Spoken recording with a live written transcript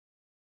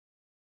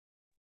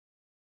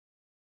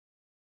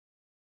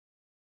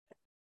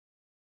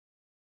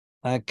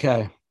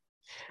Okay.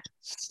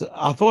 So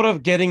I thought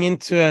of getting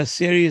into a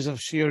series of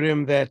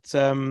shiurim that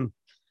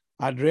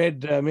I'd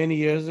read many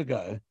years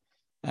ago.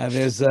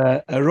 There's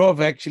a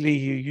Rav actually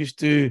who used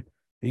to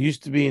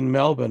be in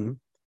Melbourne,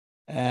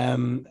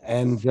 um,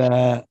 and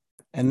uh,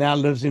 and now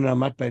lives in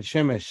Ramat Beit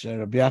Shemesh.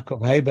 Rabbi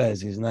Yaakov Haber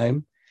is his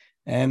name,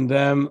 and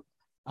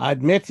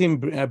I'd met him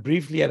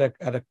briefly at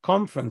a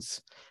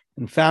conference,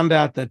 and found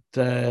out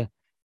that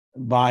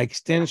by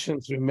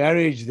extension through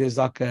marriage, there's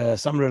like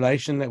some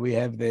relation that we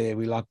have there.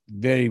 We like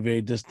very,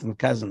 very distant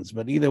cousins.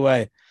 But either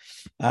way,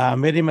 I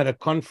met him at a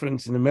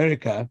conference in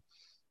America,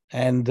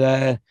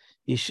 and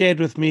he shared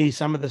with me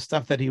some of the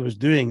stuff that he was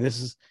doing.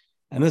 This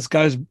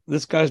goes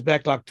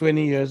back like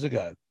 20 years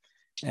ago.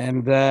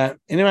 And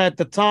anyway, at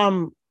the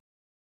time,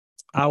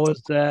 I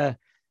was uh,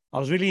 I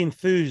was really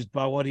enthused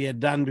by what he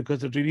had done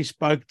because it really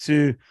spoke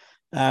to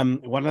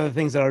one of the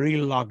things that I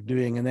really like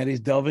doing, and that is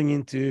delving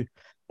into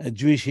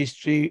Jewish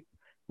history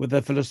with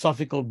a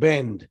philosophical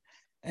bend.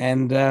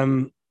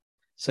 And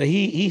so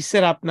he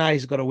set up now.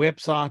 He's got a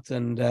website,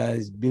 and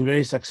he's been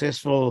very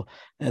successful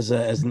as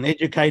an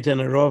educator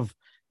and a rov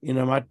in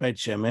Ramat Beit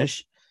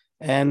Shemesh.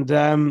 And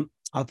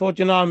I thought,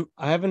 I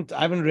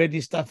haven't read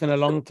his stuff in a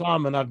long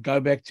time, and I'd go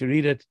back to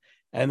read it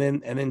and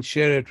then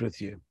share it with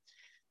you.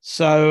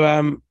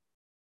 So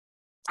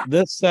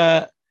this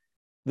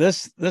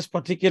this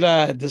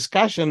particular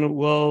discussion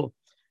will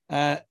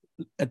uh,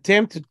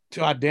 attempt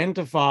to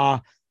identify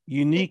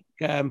unique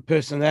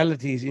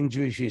personalities in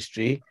Jewish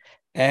history,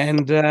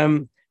 and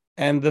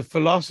the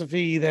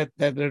philosophy that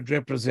it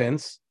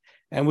represents,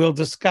 and we'll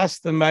discuss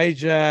the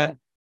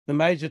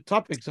major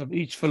topics of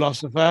each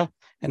philosopher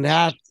and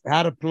how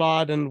it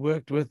applied and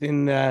worked with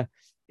in the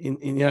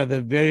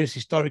various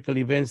historical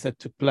events that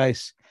took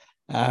place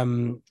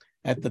um,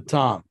 at the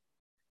time.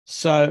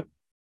 So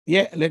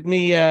yeah,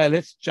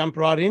 let's jump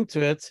right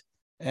into it,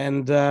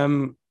 and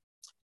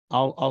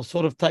I'll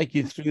sort of take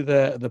you through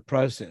the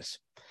process.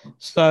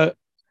 So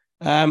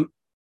um,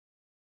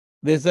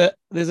 there's a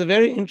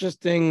very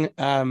interesting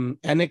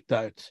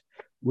anecdote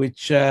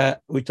which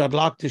I'd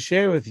like to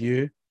share with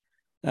you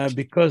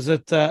because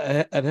it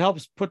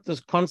helps put this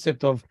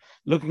concept of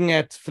looking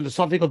at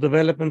philosophical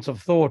developments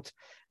of thought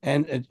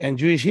and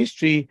Jewish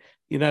history.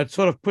 It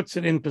sort of puts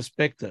it in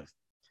perspective.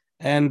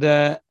 And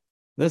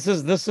this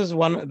is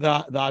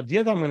the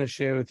idea that I'm going to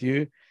share with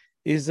you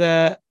is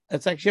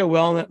it's actually a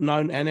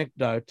well-known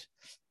anecdote,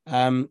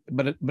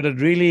 but it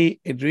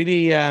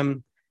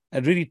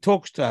really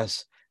talks to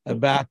us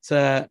about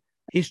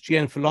history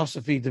and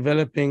philosophy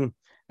developing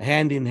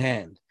hand in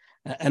hand.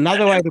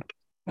 Another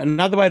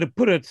way to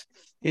put it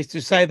is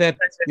to say that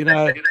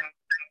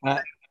uh,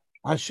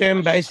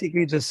 Hashem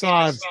basically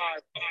decides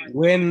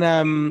when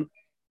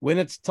when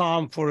it's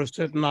time for a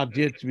certain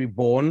idea to be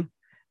born,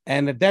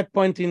 and at that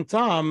point in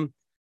time,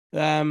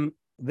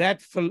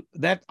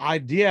 that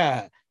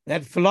idea,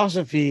 that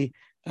philosophy,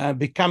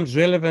 becomes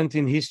relevant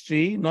in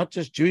history, not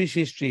just Jewish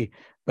history,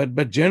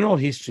 but general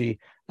history,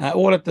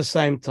 all at the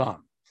same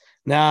time.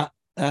 Now,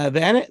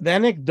 the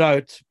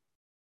anecdote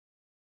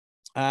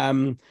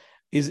um,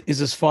 is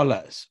as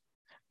follows.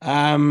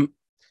 Um,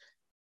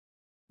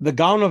 the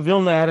Gaon of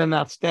Vilna had an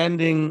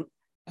outstanding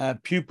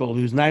pupil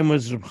whose name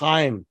was Reb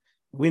Chaim.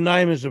 We know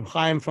him as Reb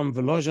Chaim from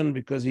Volozhin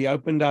because he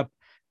opened up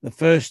the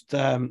first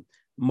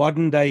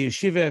modern day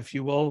yeshiva, if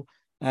you will,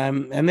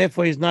 and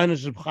therefore he's known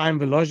as Reb Chaim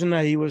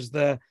Volozhiner. He was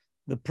the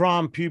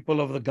prime pupil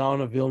of the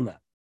Gaon of Vilna.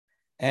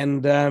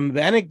 And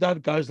the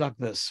anecdote goes like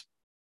this: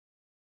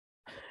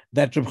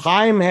 that Reb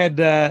Chaim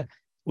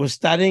was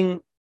studying,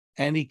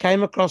 and he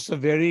came across a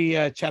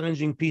very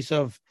challenging piece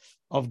of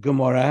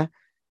Gemara,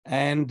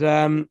 and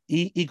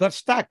he got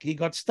stuck. He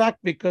got stuck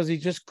because he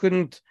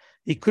couldn't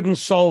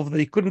resolve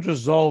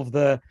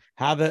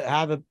how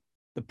the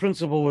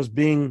principle was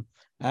being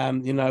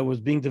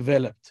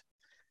developed.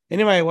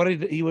 Anyway,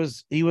 he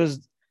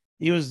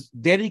was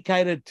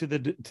dedicated to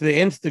the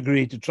nth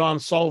degree to try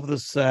and solve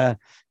this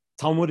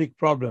Talmudic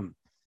problem.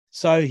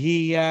 So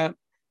he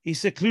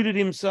secluded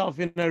himself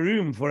in a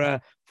room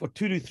for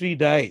 2 to 3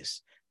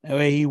 days,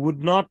 where he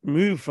would not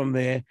move from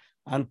there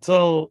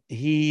until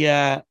he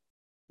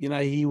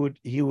would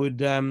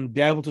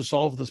be able to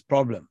solve this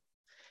problem.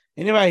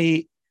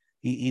 Anyway,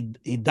 he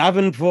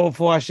davened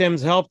for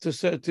Hashem's help to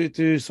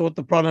sort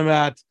the problem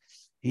out.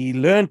 He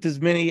learned as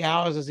many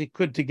hours as he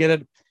could to get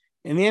it.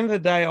 In the end of the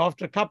day,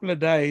 after a couple of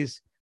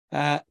days,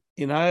 a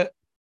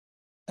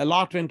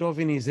light went off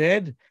in his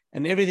head,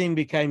 and everything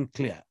became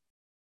clear.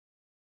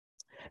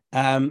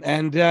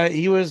 And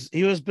he was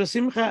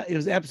besimcha. He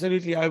was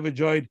absolutely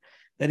overjoyed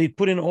that he'd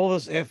put in all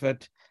this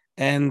effort,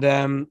 and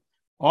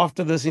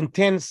after this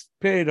intense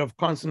period of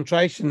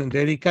concentration and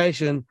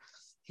dedication,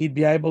 he'd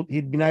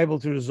been able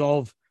to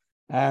resolve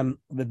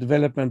the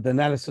development, the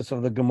analysis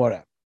of the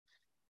Gemara.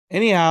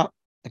 Anyhow,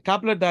 a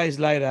couple of days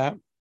later,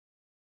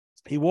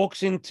 he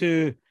walks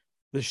into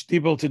the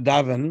shtibel to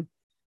daven,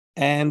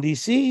 and he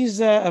sees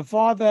a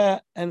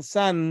father and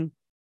son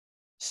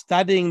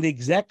studying the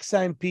exact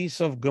same piece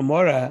of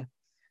Gemara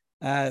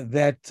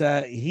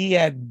that he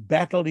had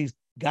battled his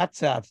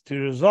guts out to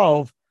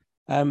resolve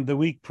the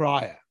week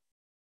prior.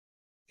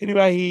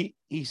 Anyway,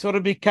 he sort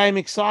of became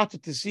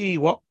excited to see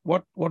what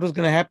was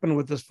going to happen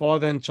with this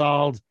father and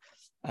child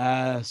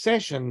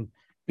session,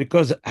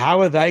 because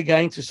how are they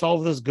going to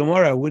solve this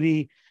Gemara?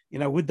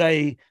 Would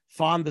they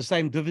find the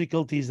same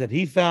difficulties that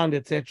he found,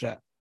 etc.?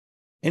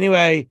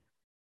 Anyway,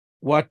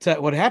 what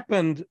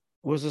happened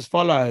was as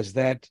follows: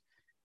 that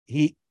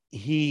he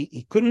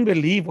couldn't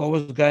believe what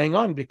was going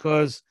on,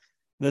 because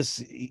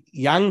this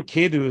young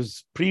kid who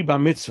was pre-bar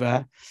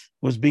mitzvah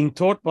was being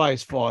taught by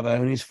his father,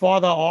 and his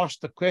father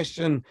asked the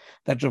question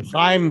that Reb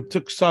Chaim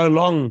took so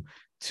long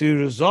to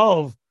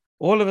resolve.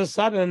 All of a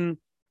sudden,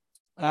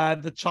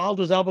 the child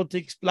was able to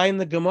explain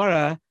the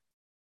Gemara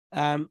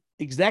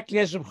exactly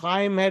as Reb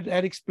Chaim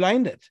had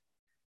explained it.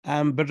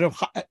 But Reb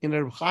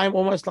Chaim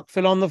almost like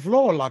fell on the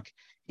floor. Like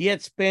he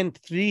had spent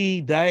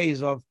 3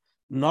 days of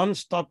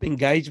non-stop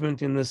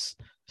engagement in this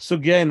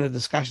sugya, in the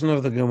discussion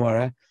of the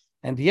Gemara.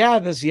 And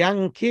this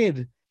young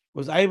kid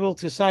was able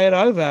to say it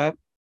over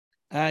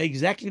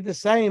exactly the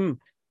same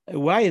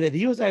way that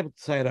he was able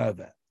to say it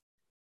over.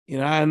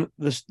 And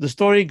the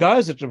story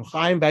goes that Reb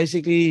Chaim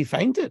basically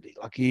fainted.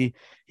 Like he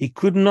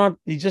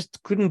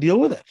just couldn't deal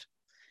with it.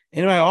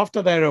 Anyway,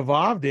 after they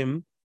revived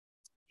him,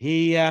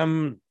 he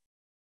had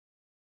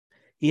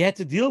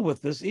to deal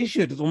with this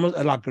issue. It was almost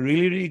like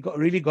really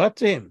got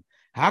to him.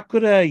 How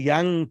could a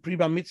young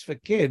pre-bar mitzvah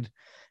kid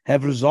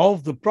have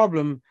resolved the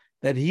problem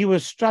that he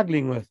was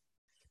struggling with?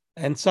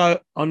 And so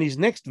on his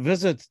next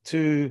visit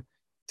to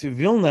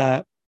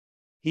Vilna,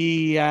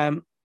 he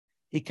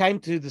came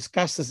to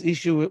discuss this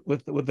issue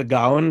with the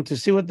Gaon, to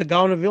see what the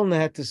Gaon of Vilna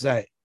had to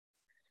say.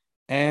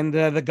 And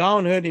the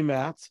Gaon heard him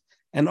out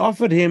and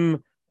offered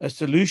him a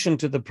solution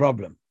to the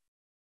problem.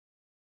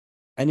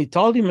 And he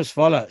told him as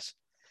follows.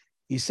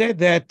 He said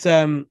that,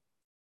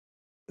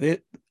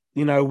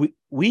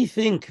 we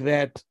think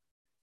that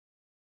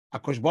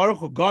HaKadosh Baruch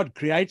Hu, God,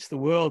 creates the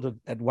world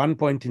at one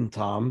point in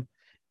time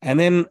and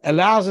then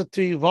allows it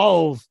to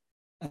evolve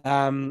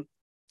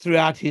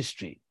throughout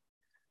history.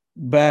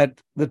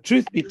 But the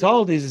truth be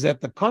told is that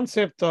the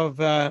concept of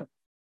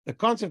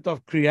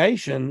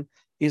creation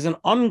is an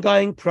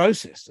ongoing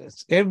process.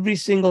 It's every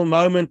single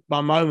moment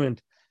by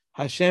moment.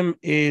 Hashem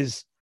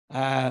is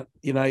being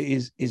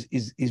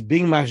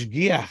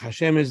mashgiach.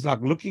 Hashem is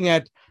like looking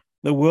at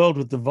the world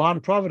with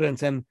divine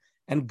providence and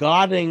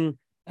guiding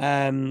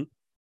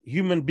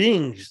human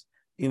beings,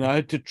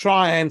 to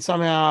try and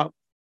somehow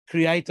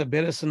create a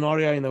better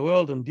scenario in the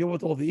world and deal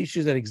with all the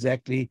issues that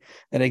exactly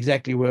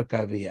work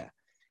over here.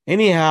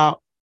 Anyhow,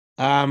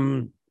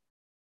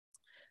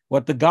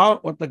 what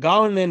the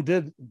Gaon then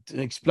did to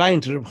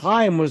explain to Reb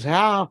Chaim was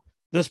how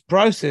this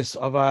process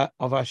of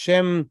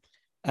Hashem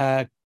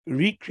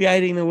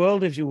recreating the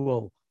world, if you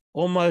will,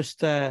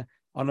 almost on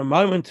a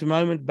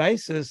moment-to-moment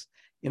basis,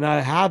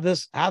 how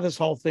this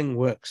whole thing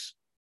works.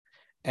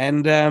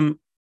 And I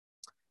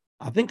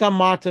think I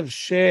might have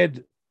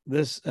shared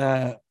this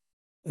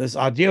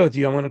idea with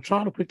you. I'm going to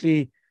try to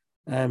quickly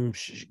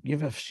see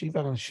if I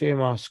can share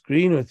my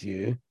screen with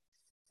you.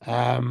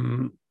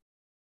 And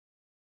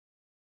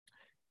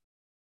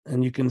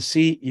you can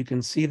see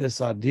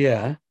this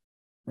idea.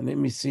 And let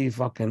me see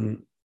if I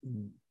can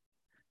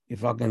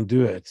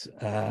do it.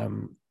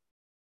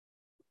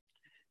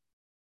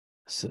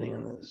 Sitting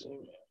in the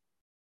Zoom.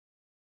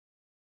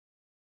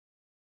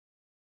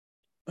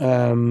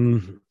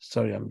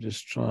 Sorry, I'm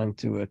just trying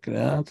to work it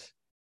out.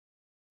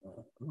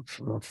 I'm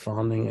not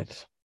finding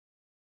it.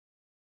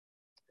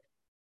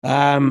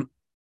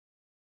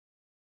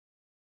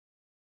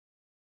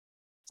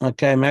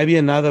 Okay, maybe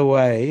another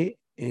way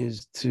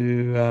is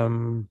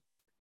to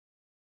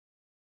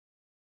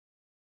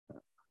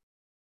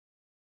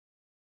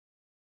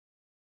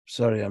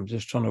sorry, I'm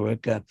just trying to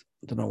work out.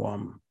 I don't know why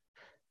I'm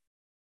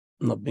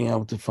not being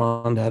able to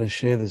find how to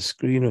share the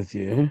screen with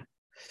you.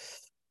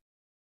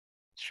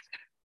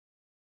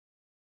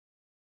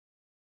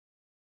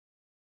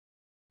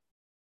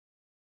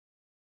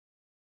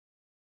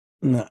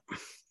 No,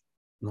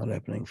 not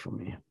happening for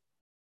me.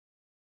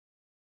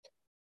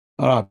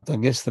 All right, I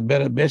guess the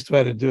best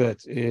way to do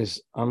it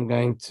is I'm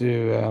going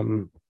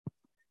to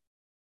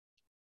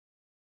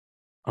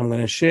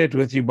share it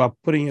with you by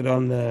putting it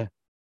on the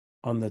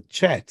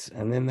chat,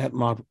 and then that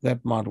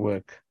might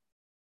work.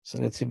 So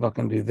let's see if I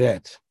can do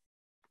that.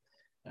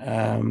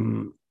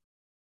 If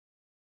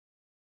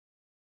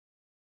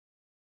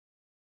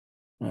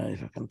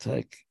I can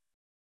take.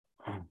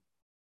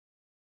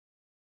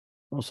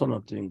 Also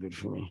not doing good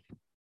for me.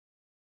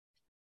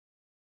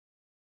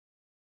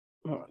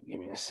 All right, give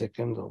me a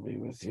second. I'll be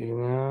with you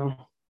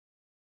now.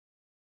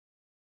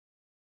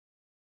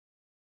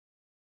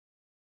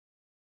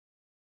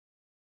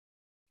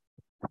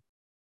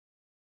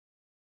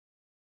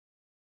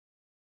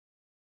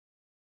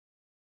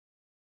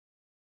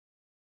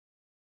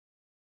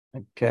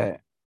 Okay.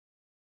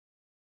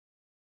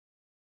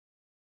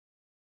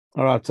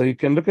 All right, so you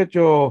can look at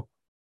your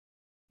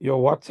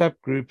WhatsApp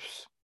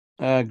groups,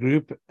 our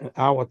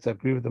WhatsApp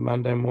group, the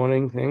Monday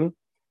morning thing.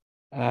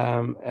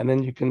 And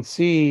then you can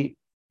see,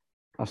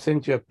 I've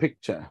sent you a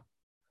picture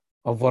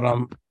of what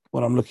I'm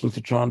what I'm looking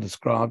to try and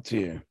describe to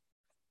you.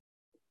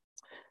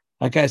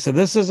 Okay, so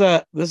this is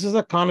a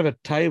kind of a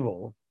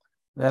table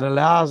that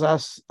allows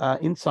us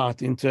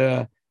insight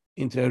into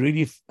a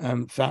really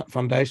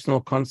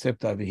foundational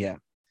concept over here.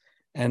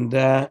 And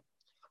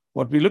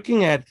what we're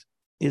looking at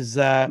is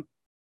a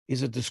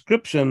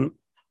description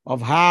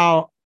of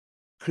how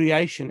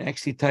creation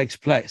actually takes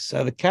place.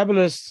 So the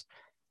Kabbalists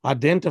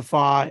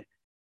identify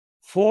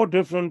 4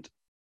 different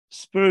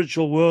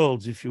spiritual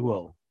worlds, if you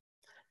will.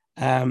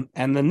 And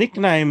the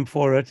nickname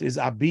for it is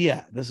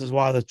Abia. This is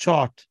why the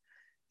chart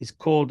is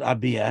called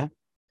Abia.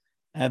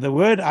 The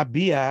word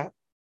Abia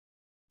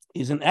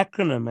is an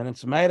acronym, and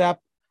it's made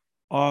up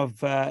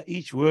of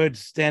each word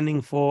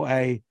standing for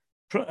a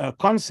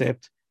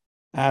concept.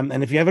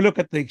 And if you have a look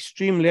at the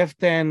extreme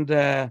left-hand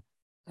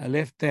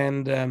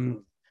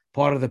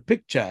part of the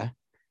picture,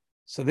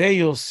 so there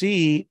you'll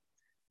see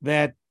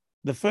that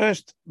the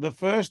first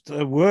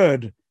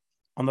word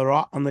on the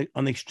right, on the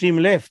extreme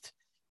left,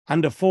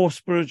 under 4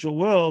 spiritual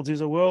worlds, is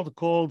a world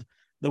called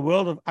the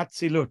world of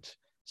Atzilut.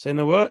 So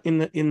in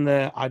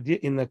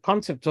the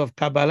concept of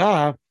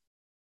Kabbalah,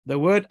 the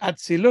word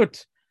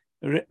Atzilut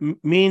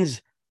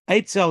means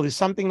Eitzel is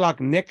something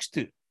like next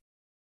to.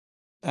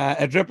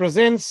 It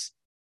represents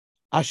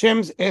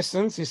Hashem's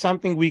essence, is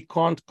something we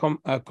can't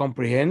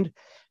comprehend,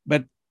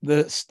 but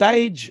the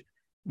stage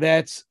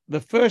that's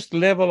the first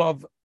level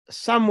of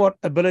somewhat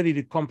ability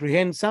to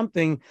comprehend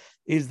something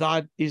is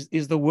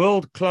the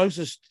world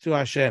closest to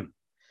Hashem.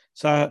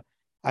 So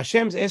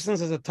Hashem's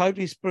essence is a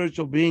totally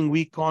spiritual being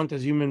we can't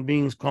as human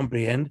beings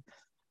comprehend,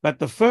 but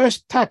the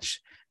first touch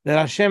that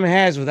Hashem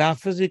has with our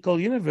physical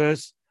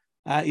universe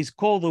is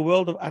called the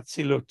world of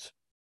Atzilut.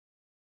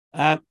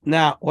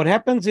 Now, what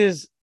happens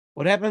is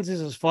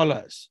as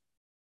follows.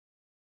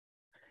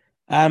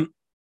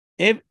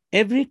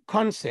 Every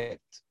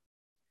concept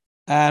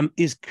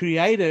is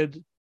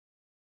created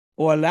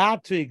or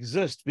allowed to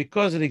exist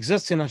because it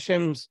exists in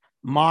Hashem's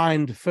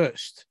mind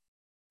first.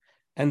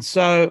 And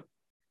so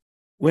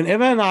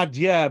whenever an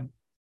idea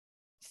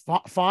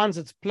finds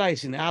its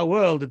place in our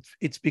world,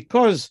 it's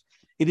because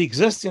it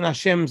exists in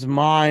Hashem's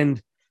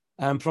mind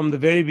from the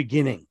very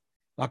beginning.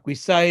 Like we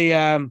say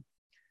in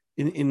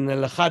the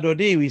Lecha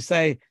Dodi, we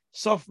say,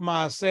 Sof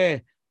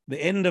Maaseh,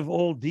 the end of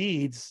all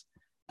deeds,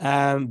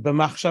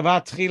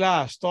 b'machshava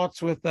tchila,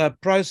 starts with a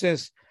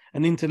process,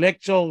 an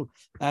intellectual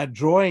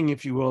drawing,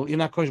 if you will, in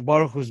HaKadosh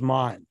Baruch Hu's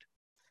mind.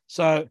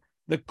 So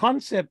the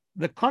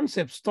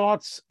concept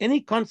starts,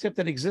 any concept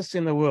that exists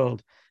in the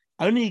world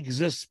only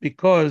exists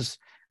because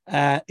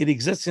it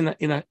exists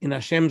in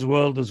Hashem's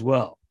world as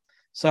well.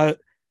 So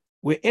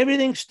where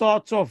everything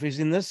starts off is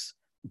in this,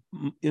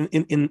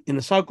 in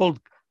the so-called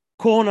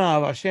corner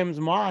of Hashem's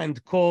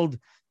mind called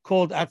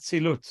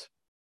Atzilut.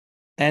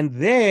 And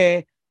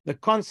there the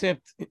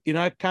concept,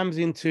 comes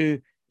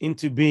into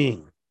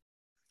being.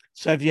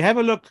 So if you have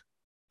a look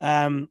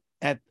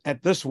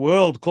at this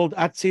world called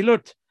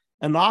Atzilut,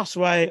 a nice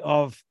way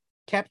of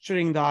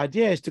capturing the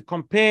idea is to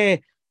compare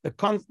the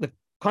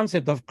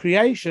concept of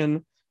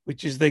creation,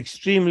 which is the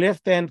extreme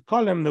left-hand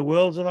column, the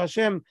worlds of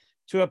Hashem,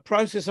 to a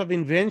process of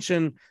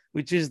invention,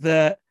 which is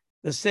the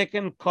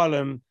second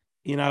column,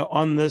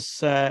 on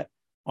this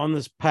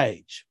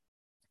page.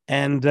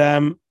 And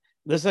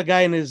this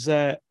again is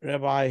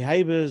Rabbi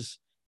Haber's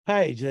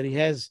page that he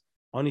has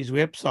on his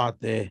website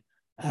there.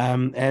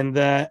 And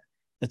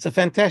it's a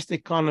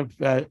fantastic kind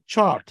of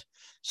chart.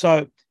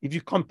 So if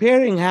you're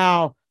comparing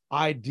how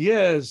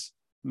ideas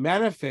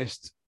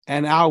manifest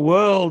and our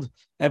world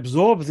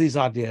absorbs these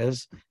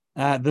ideas,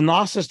 the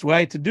nicest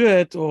way to do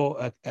it,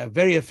 or a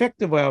very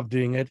effective way of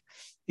doing it,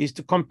 is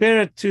to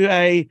compare it to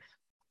a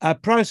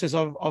process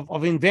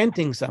of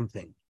inventing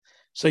something.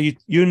 So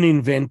you're an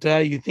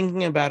inventor, you're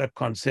thinking about a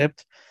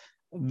concept.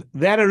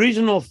 That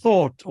original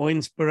thought or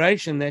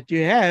inspiration that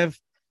you have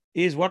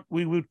is what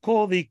we would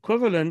call the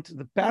equivalent,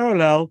 the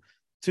parallel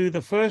to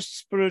the first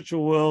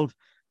spiritual world,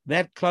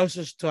 that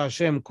closest to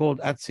Hashem, called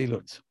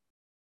Atzilut.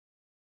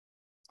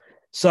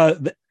 So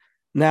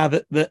now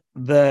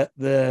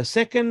the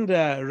second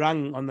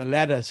rung on the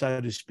ladder,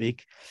 so to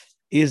speak,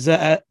 is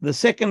the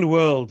second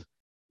world,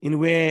 in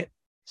where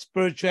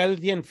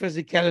spirituality and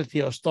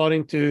physicality are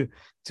starting to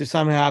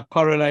somehow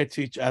correlate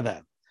to each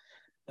other.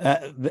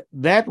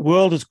 That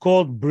world is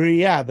called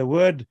Bria. The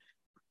word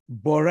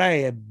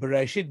Borei,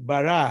 Bereshit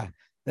bara,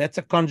 that's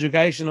a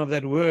conjugation of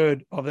that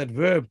word, of that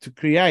verb, to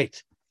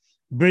create.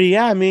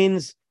 Bria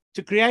means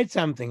to create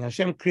something.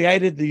 Hashem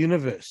created the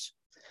universe.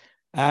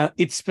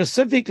 It's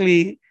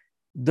specifically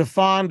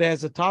defined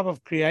as a type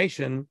of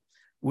creation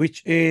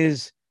which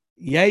is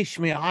Yesh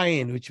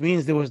Me'ayin, which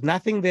means there was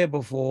nothing there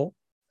before,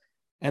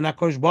 and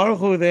HaKadosh Baruch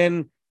Hu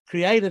then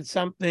created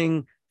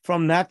something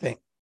from nothing.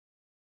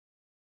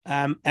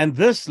 And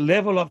this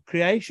level of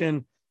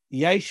creation,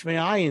 Yesh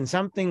Me'ayin,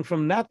 something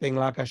from nothing,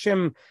 like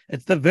Hashem,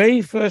 it's the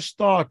very first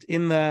start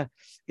in the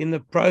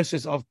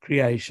process of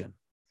creation.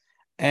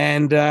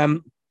 And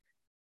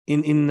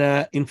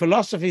in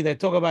philosophy, they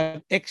talk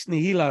about ex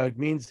nihilo. It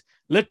means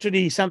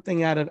literally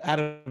something out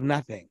of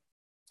nothing.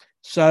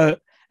 So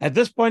at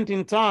this point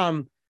in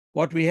time,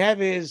 what we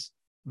have is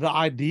the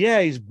idea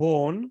is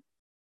born,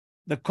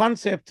 the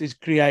concept is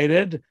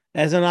created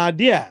as an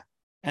idea,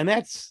 and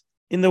that's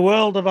in the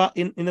world of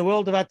in the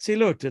world of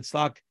Atzilut. It's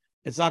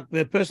like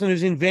the person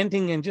who's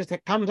inventing and just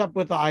comes up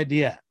with the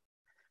idea.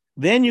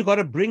 Then you've got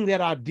to bring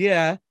that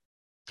idea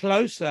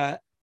closer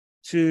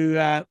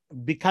to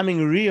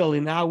becoming real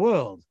in our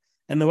world.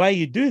 And the way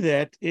you do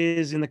that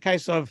is, in the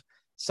case of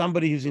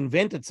somebody who's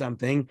invented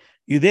something,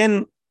 you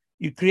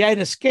create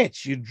a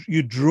sketch.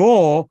 You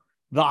draw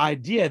the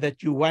idea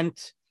that you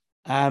want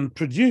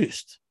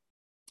produced.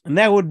 And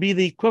that would be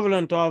the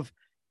equivalent of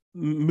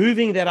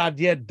moving that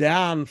idea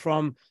down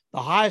from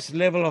the highest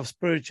level of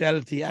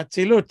spirituality,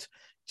 Atzilut,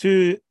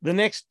 to the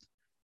next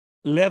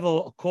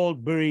level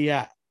called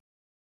Beriah.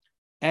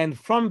 And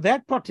from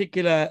that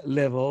particular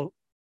level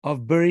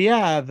of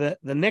Beriah,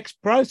 the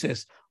next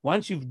process,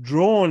 once you've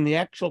drawn the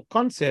actual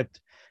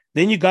concept,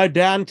 then you go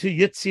down to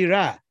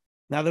Yetzirah.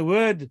 Now, the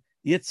word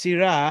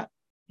Yetzirah,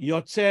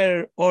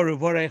 Yotzer or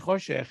Vorei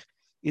Choshech,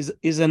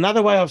 is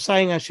another way of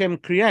saying Hashem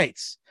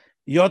creates.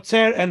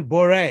 Yotzer and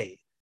Borei.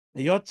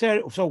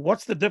 Yotzer, so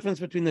what's the difference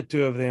between the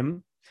two of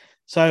them?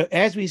 So,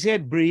 as we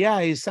said,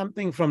 Beriah is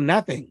something from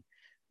nothing.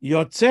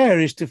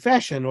 Yotzer is to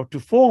fashion or to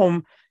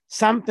form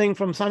something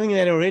from something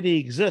that already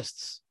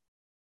exists.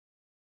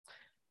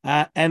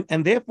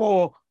 And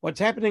therefore, what's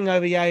happening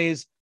over here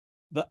is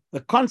the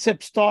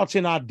concept starts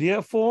in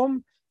idea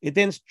form, it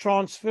then is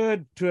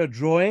transferred to a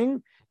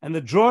drawing, and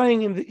the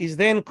drawing is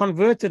then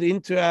converted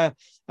into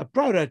a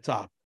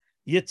prototype.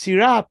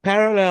 Yetzirah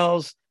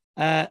parallels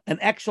an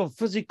actual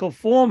physical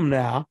form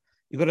now.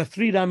 You've got a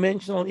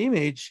three-dimensional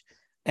image,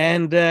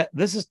 and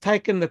this has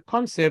taken the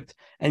concept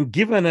and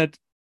given it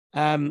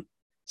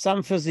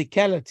some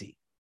physicality.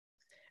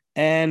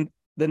 And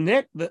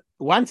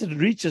once it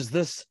reaches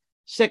this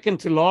second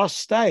to last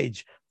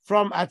stage,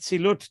 from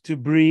Atzilut to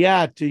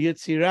Beriah to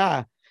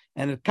Yetzirah,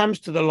 and it comes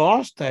to the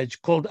last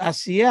stage called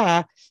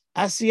Asiyah.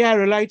 Asiyah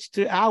relates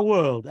to our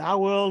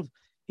world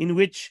in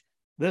which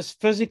this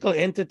physical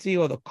entity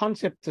or the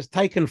concept has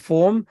taken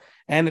form,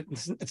 and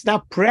it's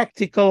now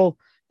practical.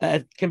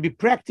 It can be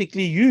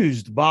practically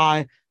used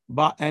by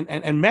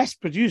and mass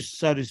produced,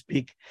 so to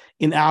speak,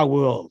 in our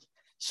world.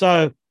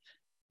 So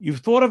you've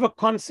thought of a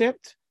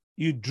concept,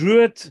 you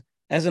drew it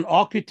as an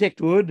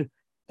architect would,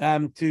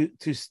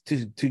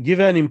 to give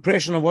an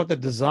impression of what the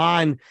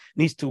design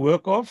needs to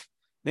work off.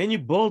 Then you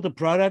build a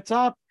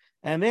prototype,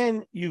 and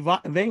then you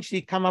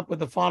eventually come up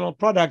with a final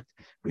product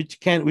which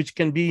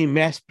can be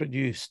mass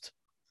produced.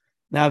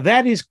 Now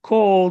that is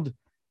called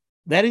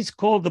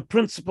the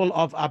principle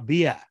of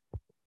Abiyah.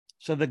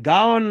 So the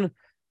Gaon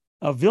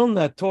of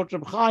Vilna taught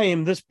Reb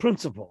Chaim this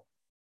principle.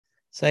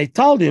 So he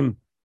told him,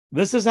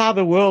 this is how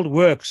the world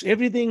works.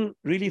 Everything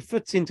really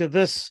fits into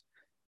this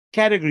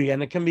category,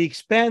 and it can be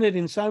expanded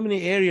in so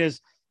many areas,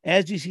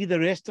 as you see the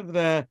rest of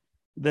the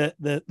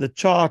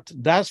chart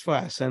does for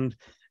us. And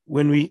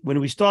when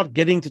we start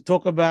getting to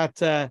talk about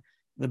the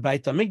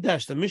Beit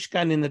HaMikdash, the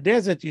Mishkan in the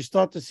desert, you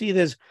start to see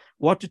there's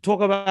what to talk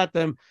about.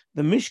 The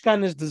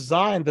Mishkan is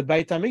designed, the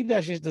Beit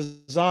HaMikdash is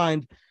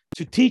designed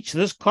to teach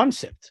this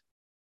concept.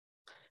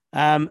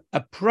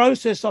 A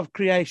process of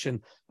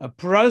creation, a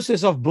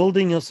process of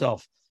building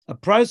yourself, a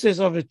process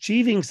of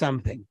achieving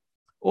something.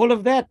 All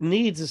of that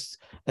needs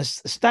a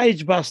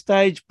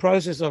stage-by-stage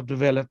process of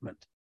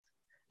development.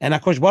 And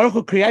HaKadosh Baruch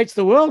Hu creates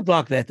the world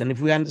like that. And if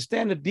we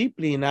understand it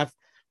deeply enough,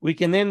 we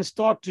can then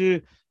start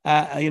to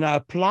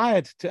apply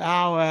it to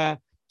our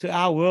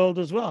world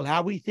as well.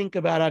 How we think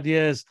about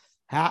ideas,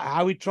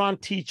 how we try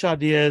and teach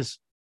ideas.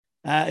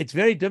 It's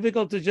very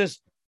difficult to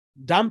just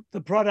dump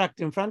the product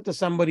in front of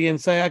somebody and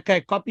say,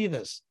 okay, copy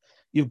this.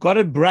 You've got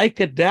to break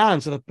it down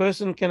so the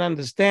person can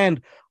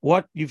understand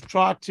what you've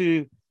tried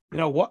to,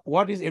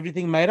 what is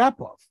everything made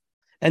up of.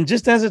 And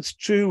just as it's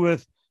true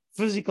with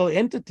physical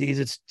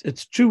entities,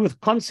 it's true with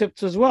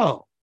concepts as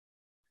well.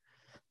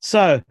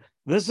 So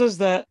this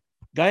is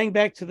going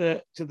back to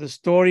the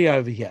story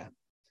over here.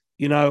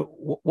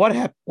 What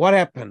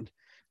happened?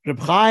 Reb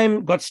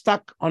Chaim got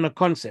stuck on a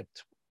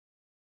concept.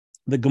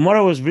 The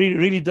Gemara was really,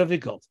 really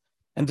difficult.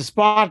 And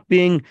despite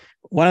being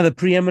one of the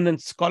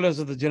preeminent scholars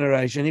of the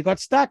generation, he got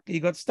stuck. He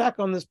got stuck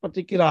on this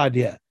particular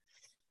idea.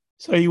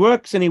 So he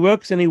works and he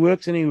works and he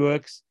works and he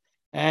works.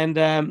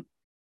 And,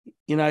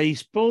 he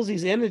spills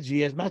his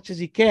energy as much as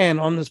he can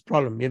on this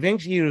problem.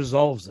 Eventually he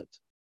resolves it.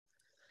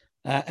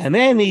 And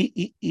then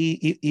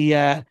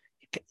he's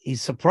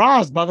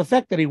surprised by the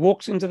fact that he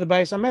walks into the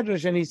Beis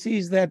HaMedrash and he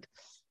sees that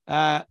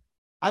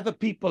other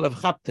people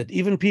have chapped it,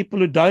 even people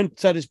who don't,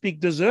 so to speak,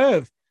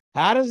 deserve.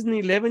 How does an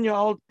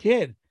 11-year-old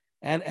kid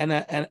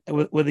and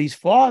with his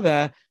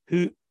father,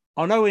 who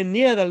are nowhere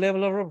near the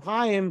level of Reb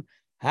Chaim,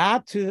 how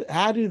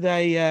do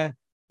they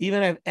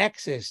even have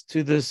access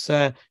to this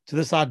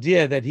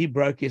idea that he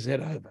broke his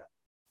head over?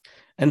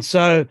 And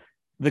so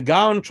the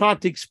Gaon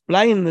tried to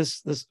explain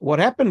this what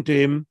happened to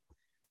him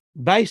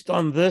based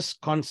on this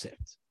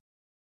concept.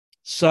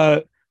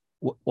 So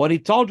what he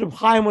told Reb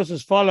Chaim was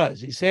as follows.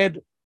 He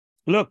said,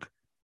 look,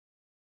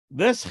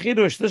 this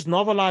chidush, this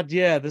novel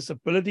idea, this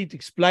ability to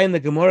explain the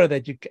Gemara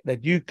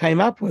that you came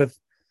up with,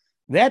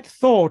 that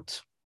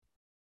thought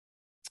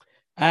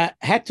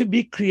had to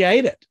be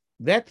created.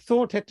 That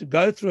thought had to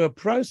go through a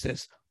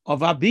process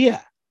of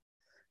abiyah.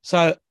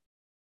 So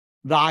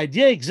the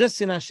idea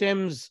exists in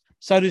Hashem's,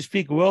 so to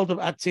speak, world of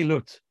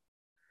Atzilut.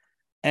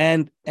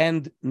 And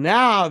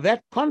now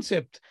that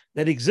concept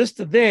that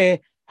existed there,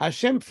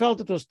 Hashem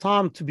felt it was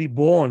time to be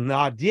born. The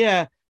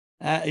idea,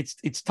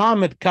 its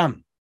time had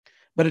come.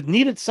 But it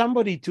needed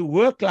somebody to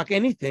work like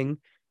anything,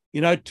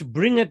 to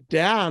bring it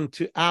down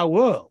to our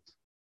world.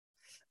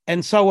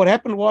 And so what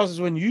happened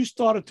was when you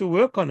started to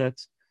work on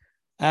it,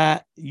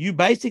 you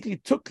basically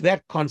took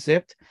that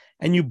concept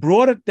and you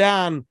brought it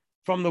down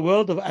from the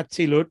world of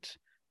Atzilut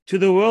to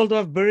the world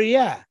of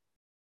Beriah.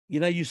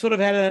 You sort of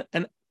had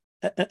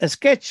a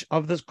sketch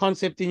of this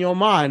concept in your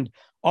mind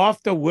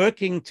after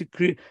working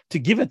to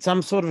give it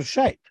some sort of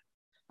shape,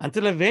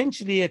 until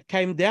eventually it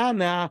came down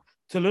now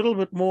to a little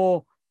bit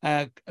more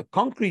a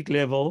concrete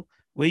level,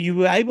 where you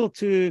were able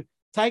to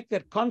take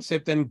that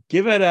concept and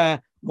give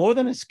it more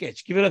than a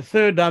sketch, give it a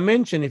third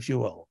dimension, if you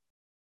will.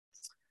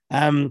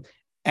 And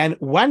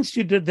once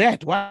you did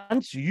that,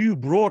 once you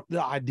brought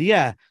the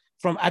idea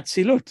from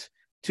Atzilut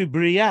to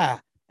Beriah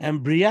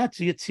and Beriah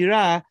to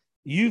Yetzirah,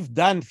 you've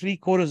done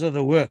 3/4 of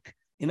the work.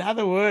 In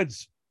other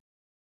words,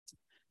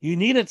 you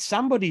needed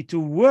somebody to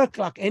work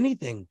like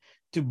anything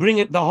to bring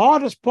it. The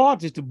hardest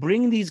part is to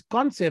bring these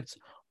concepts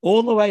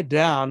all the way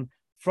down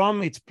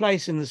from its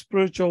place in the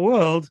spiritual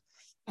world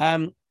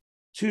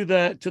to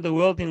the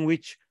world in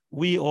which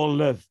we all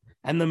live.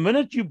 And the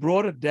minute you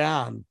brought it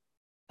down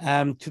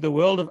to the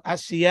world of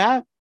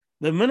Asiyah,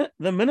 the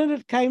minute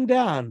it came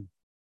down,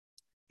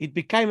 it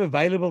became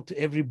available to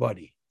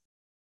everybody.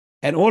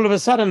 And all of a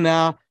sudden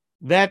now,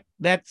 that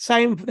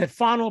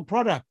final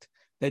product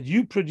that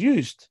you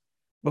produced,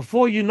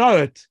 before you know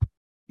it,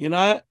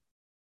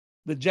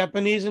 the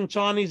Japanese and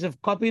Chinese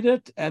have copied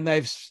it and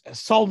they've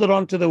sold it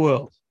on to the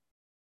world.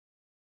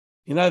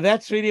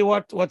 That's really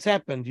what's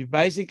happened.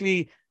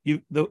 The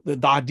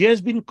idea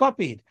has been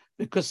copied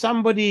because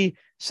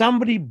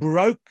somebody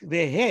broke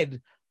their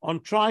head on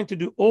trying to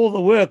do all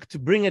the work to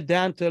bring it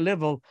down to a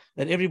level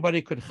that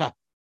everybody could chap.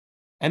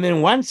 And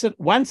then once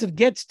it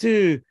gets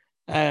to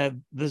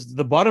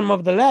the bottom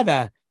of the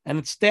ladder and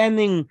it's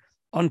standing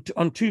on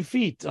 2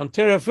 feet on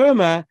terra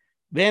firma,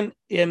 then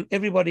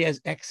everybody has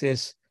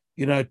access,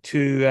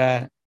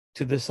 to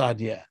this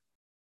idea.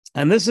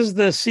 And this is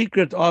the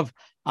secret of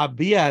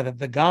Abiyah that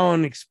the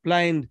Gaon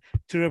explained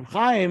to Reb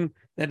Chaim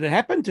that it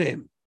happened to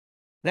him.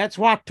 That's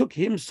why it took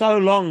him so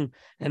long,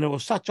 and it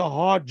was such a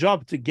hard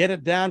job to get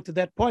it down to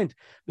that point,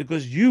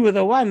 because you were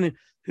the one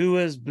who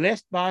was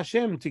blessed by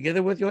Hashem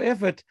together with your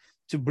effort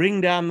to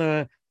bring down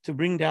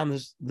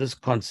this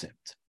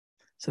concept.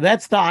 So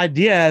that's the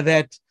idea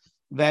that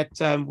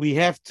we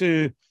have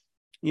to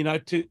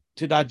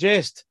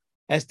digest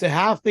as to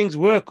how things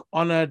work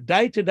on a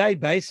day-to-day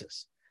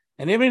basis.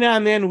 And every now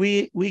and then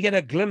we get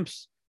a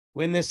glimpse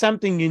when there's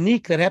something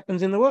unique that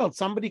happens in the world.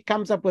 Somebody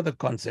comes up with a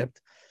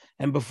concept,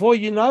 and before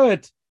you know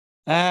it,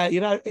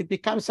 it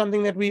becomes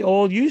something that we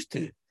all used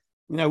to.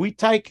 We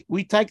take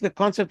the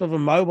concept of a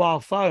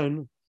mobile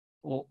phone,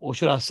 or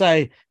should I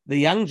say, the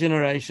young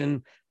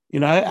generation.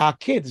 Our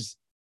kids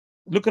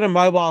look at a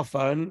mobile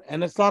phone,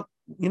 and it's like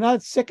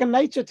it's second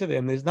nature to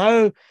them.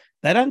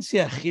 They don't see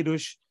a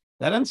chidush,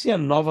 they don't see a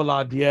novel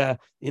idea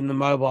in the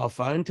mobile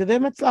phone. To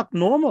them, it's like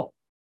normal.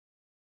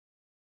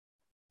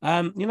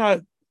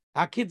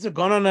 Our kids have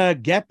gone on a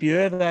gap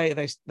year.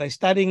 They're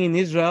studying in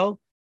Israel,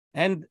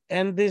 and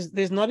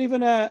there's not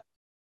even a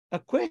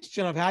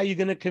question of how you're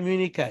going to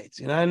communicate.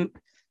 And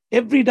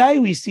every day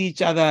we see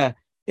each other.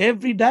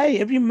 Every day,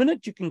 every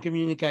minute you can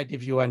communicate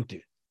if you want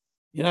to.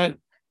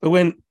 But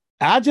when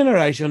our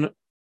generation,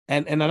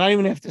 and I don't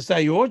even have to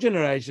say your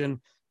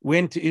generation,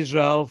 went to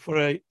Israel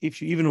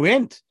if you even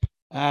went,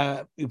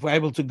 if we're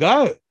able to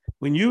go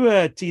when you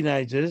were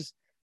teenagers,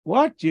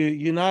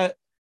 the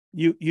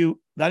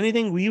only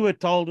thing we were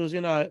told was,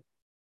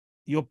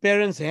 your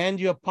parents hand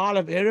you a pile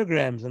of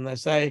aerograms and they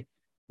say,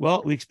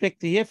 well, we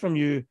expect to hear from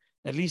you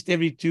at least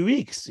every 2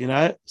 weeks,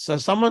 so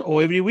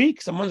or every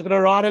week, someone's going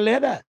to write a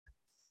letter.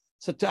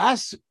 So to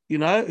us,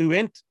 who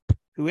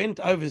went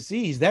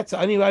overseas, that's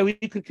the only way we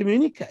could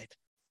communicate.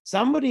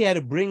 Somebody had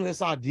to bring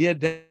this idea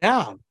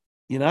down,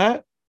 you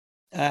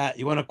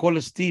want to call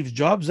it Steve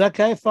Jobs?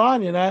 Okay,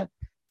 fine,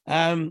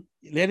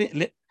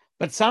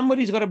 but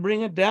somebody's got to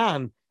bring it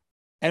down.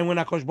 And when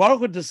HaKadosh Baruch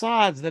Hu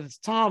decides that it's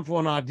time for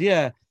an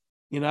idea,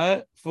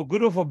 for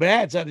good or for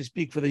bad, so to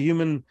speak, for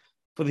the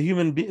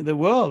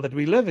world that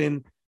we live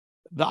in,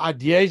 the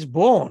idea is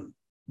born.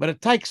 But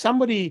it takes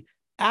somebody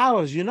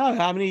hours.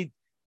 How many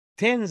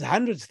tens,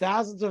 hundreds,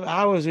 thousands of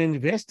hours are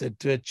invested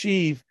to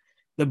achieve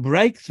the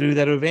breakthrough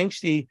that will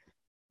eventually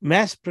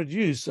mass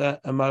produce a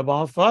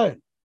mobile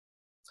phone.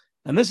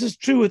 And this is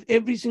true with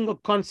every single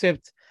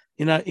concept,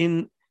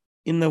 in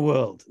the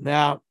world.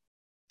 Now,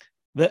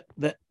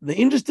 the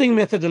interesting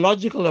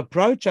methodological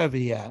approach over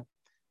here,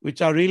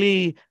 which I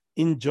really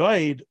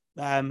enjoyed,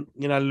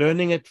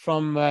 learning it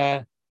from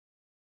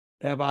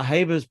Rabbi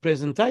Haber's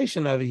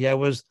presentation over here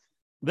was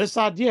this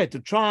idea to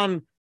try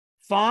and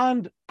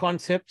find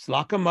concepts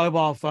like a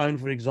mobile phone,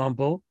 for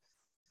example,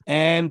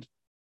 and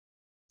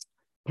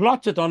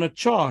plot it on a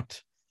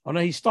chart, on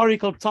a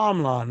historical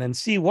timeline, and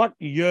see what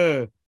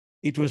year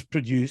it was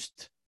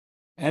produced,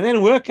 and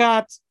then work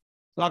out,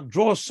 like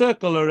draw a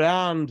circle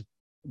around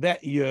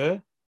that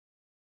year,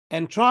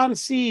 and try and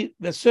see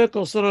the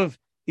circle sort of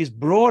is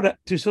broad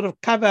to sort of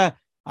cover,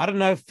 I don't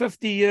know,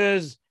 50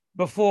 years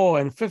before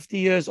and 50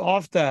 years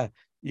after.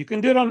 You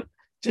can do it on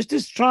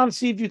just try and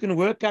see if you can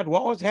work out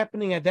what was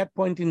happening at that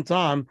point in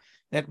time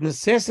that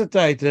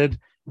necessitated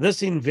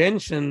this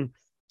invention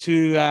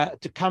to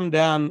come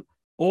down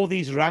all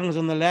these rungs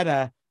on the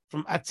ladder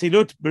from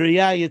Atzilut,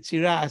 Beriah,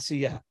 Yetzirah,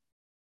 Asiyah.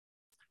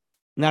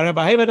 Now,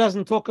 Rabbi Haber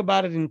doesn't talk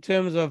about it in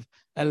terms of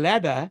a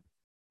ladder,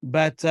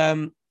 but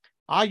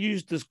I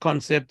used this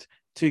concept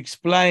to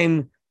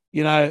explain,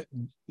 Yaakov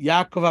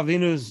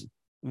Avinu's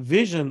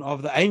vision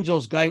of the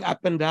angels going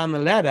up and down the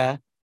ladder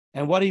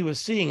and what he was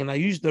seeing. And I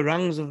used the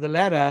rungs of the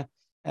ladder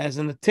as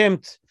an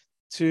attempt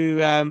to,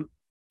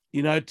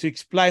 to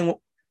explain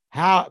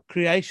how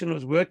creation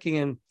was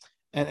working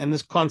and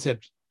this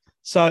concept.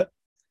 So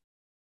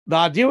the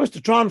idea was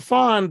to try and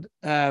find,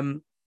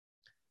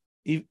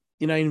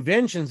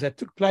 inventions that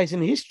took place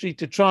in history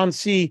to try and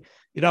see,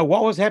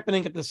 what was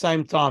happening at the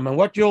same time. And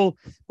what you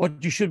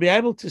should be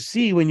able to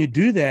see when you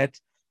do that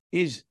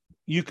is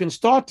you can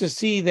start to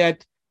see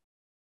that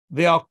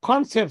there are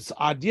concepts,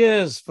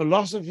 ideas,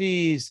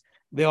 philosophies,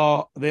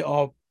 the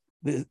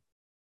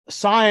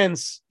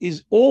science are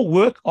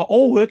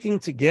all working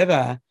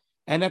together.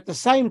 And at the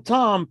same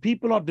time,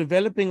 people are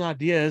developing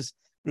ideas,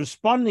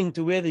 responding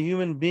to where the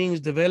human being's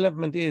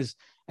development is,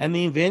 and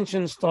the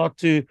inventions start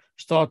to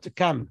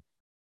come.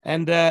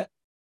 And Rabbi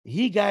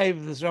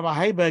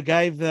Haber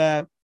gave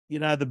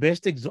the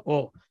best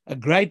or a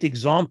great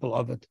example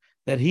of it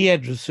that he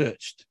had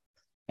researched.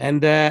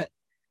 And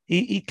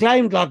he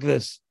claimed like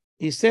this.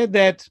 He said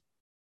that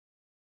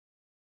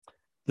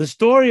the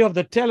story of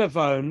the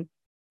telephone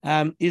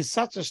is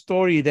such a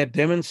story that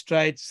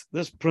demonstrates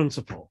this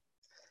principle.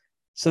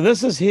 So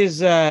this is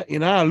his,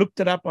 I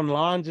looked it up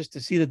online just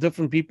to see the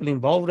different people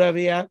involved over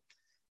here.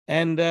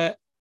 And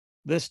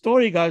the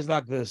story goes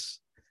like this.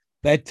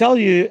 They tell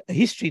you,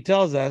 history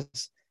tells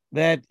us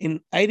that in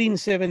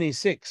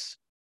 1876,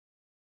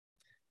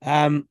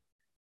 the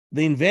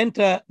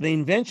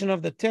invention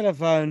of the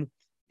telephone,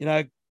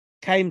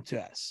 came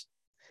to us.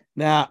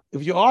 Now,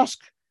 if you ask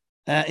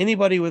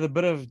anybody with a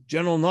bit of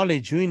general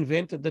knowledge who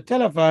invented the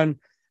telephone,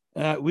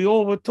 we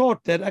all were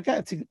taught that,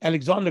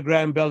 Alexander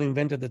Graham Bell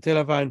invented the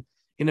telephone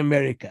in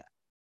America.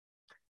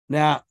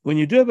 Now, when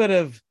you do a bit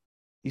of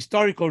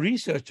historical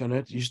research on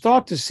it, you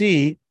start to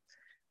see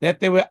that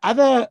there were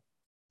other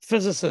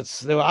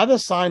physicists, there were other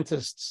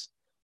scientists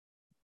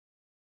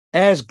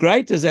as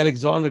great as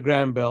Alexander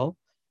Graham Bell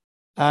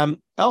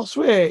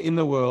elsewhere in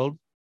the world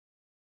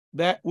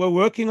that were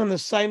working on the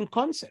same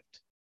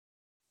concept.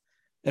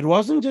 It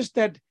wasn't just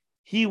that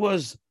he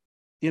was,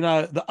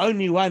 the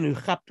only one who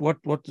chapped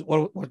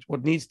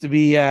what needs to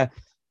be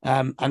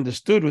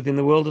understood within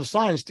the world of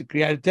science to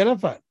create a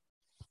telephone.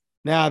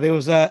 Now, there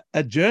was a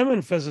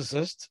German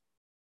physicist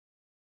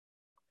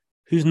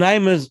whose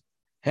name is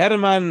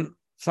Hermann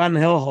van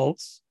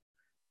Helmholtz,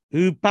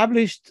 who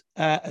published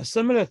a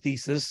similar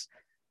thesis.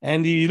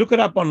 And you look it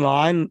up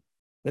online,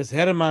 there's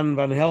Hermann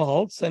van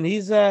Helmholtz, and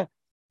he's a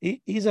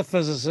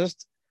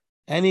physicist,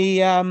 and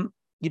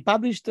he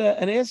published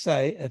an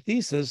essay, a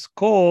thesis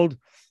called,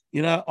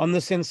 on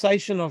the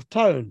sensation of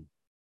tone.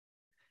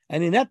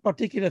 And in that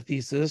particular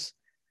thesis,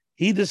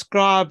 he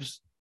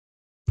describes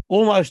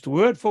almost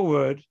word for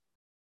word,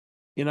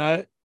 in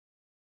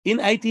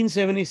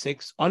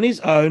 1876, on his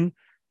own,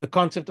 the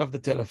concept of the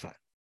telephone.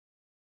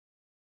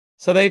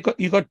 So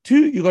you got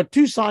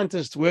two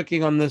scientists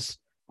working on this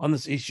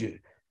issue.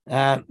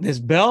 There's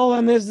Bell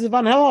and there's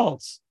Van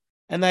Helmholtz,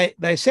 and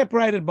they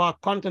separated by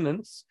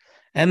continents,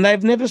 and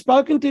they've never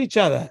spoken to each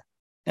other,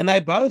 and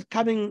they're both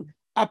coming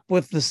up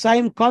with the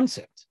same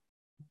concept.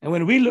 And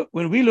when we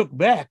look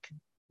back,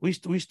 we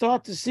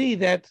start to see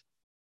that,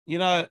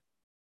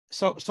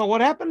 so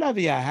what happened over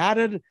here? How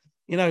did,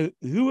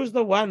 who was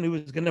the one who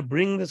was going to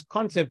bring this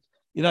concept,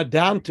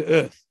 down to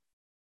earth?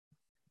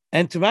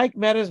 And to make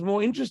matters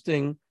more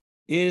interesting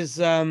is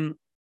the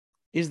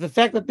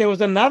fact that there was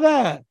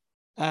another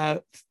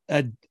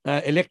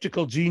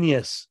electrical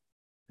genius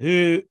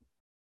who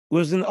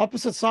was in the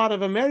opposite side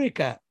of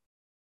America,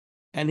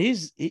 and he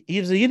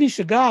was a Yiddish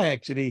guy,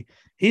 actually.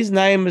 His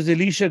name is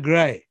Elisha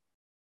Gray,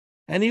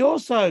 and he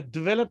also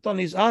developed on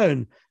his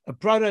own a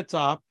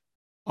prototype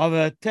of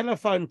a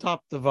telephone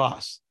type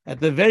device at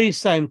the very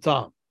same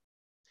time.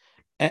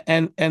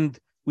 And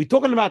we're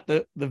talking about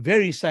the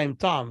very same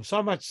time,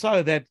 so much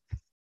so that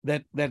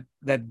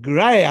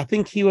Gray, I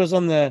think he was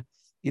on the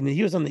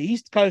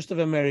east coast of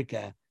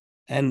America,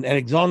 and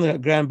Alexander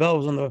Graham Bell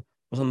was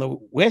on the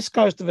west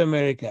coast of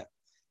America.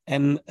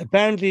 And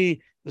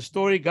apparently the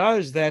story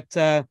goes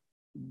that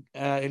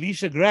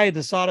Elisha Gray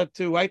decided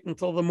to wait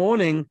until the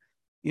morning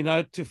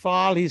to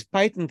file his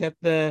patent at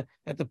the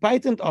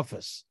patent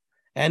office,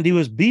 and he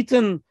was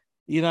beaten,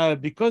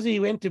 because he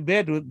went to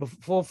bed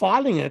before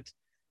filing it.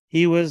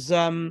 He was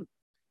that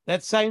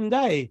same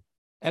day.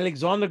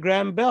 Alexander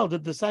Graham Bell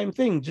did the same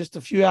thing just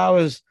a few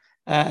hours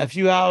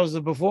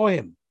before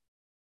him,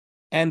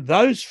 and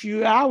those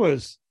few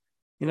hours,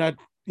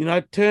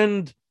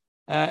 turned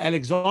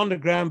Alexander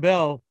Graham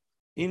Bell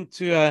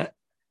into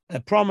a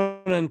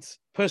prominent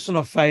person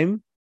of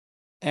fame.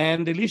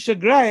 And Elisha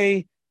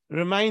Gray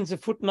remains a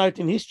footnote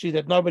in history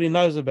that nobody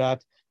knows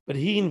about, but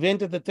he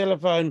invented the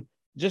telephone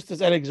just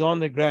as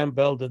Alexander Graham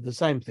Bell did the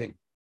same thing.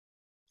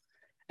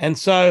 And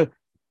so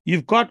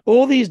you've got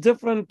all these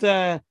different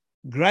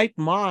great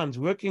minds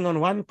working on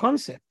one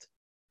concept.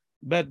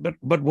 But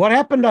what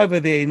happened over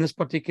there in this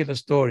particular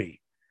story?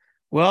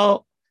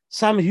 Well,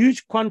 some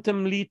huge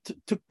quantum leap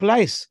took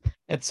place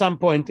at some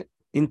point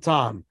in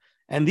time.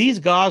 And these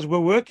guys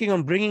were working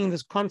on bringing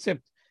this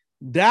concept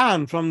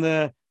down from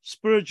the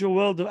spiritual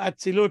world of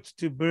Atzilut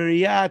to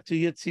Beriah to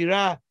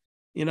Yetzirah,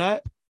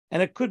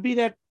 and it could be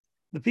that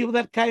the people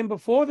that came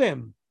before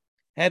them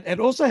had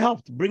also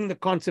helped bring the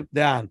concept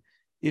down.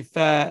 If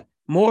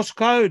Morse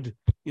code,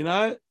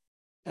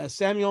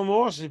 Samuel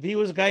Morse, if he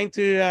was going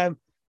to,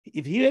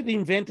 if he had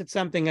invented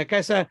something,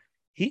 okay, so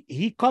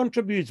he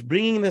contributes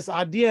bringing this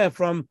idea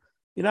from,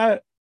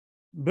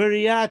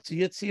 Beriah to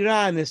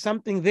Yetzirah, and there's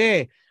something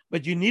there,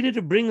 but you needed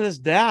to bring this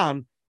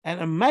down, and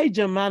a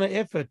major amount of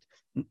effort.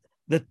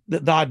 The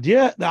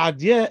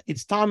idea,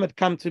 its time had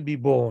come to be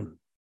born.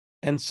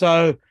 And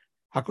so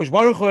HaKadosh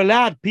Baruch Hu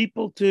allowed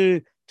people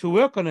to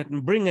work on it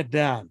and bring it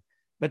down.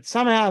 But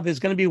somehow there's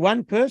going to be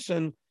one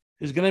person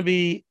who's going to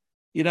be,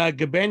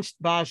 gebenched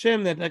by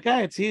Hashem, that,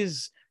 okay, it's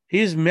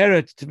his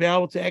merit to be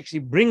able to actually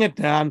bring it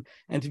down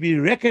and to be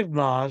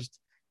recognized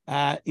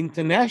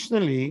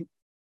internationally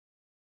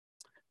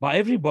by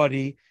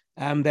everybody,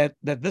 that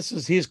this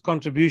is his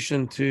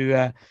contribution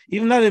to,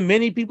 even though there are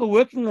many people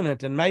working on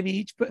it, and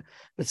maybe but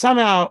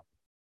somehow,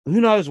 who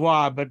knows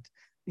why, but,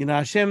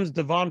 Hashem's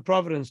divine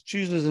providence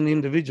chooses an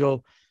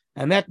individual,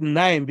 and that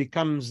name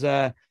becomes,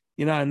 a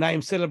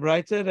name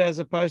celebrated as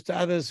opposed to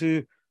others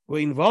who were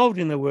involved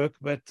in the work.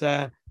 But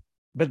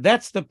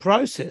that's the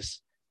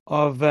process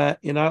of,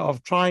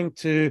 of trying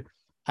to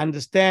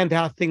understand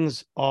how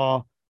things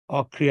are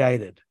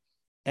created.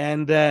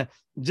 And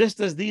just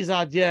as these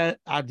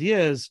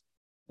ideas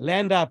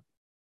land up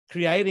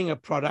creating a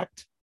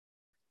product,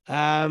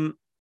 the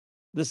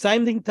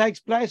same thing takes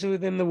place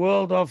within the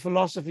world of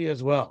philosophy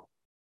as well.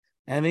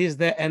 And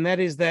that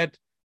is that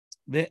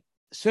the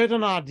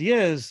certain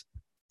ideas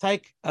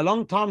take a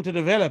long time to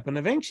develop, and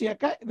eventually,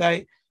 okay,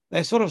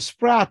 they sort of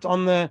sprout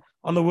on the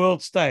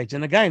world stage.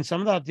 And again,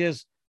 some of the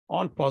ideas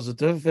aren't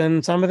positive,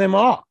 and some of them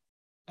are.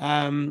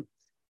 And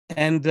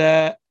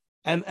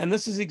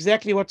this is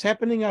exactly what's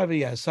happening over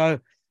here. So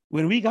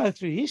when we go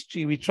through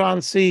history, we try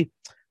and see,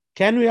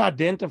 can we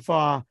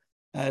identify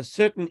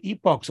certain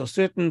epochs or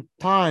certain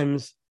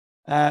times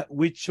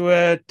which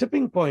were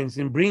tipping points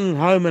in bringing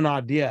home an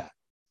idea?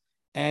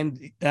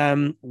 And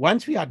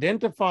once we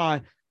identify,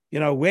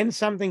 when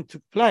something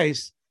took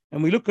place,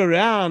 and we look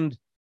around,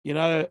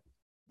 the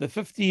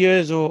 50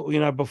 years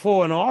or,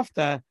 before and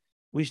after,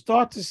 we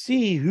start to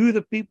see who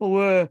the people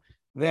were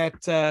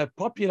that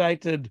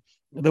populated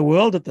the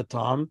world at the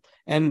time.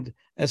 And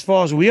as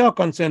far as we are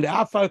concerned,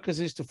 our focus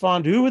is to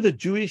find who were the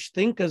Jewish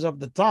thinkers of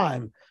the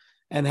time,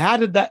 and how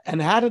did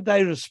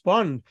they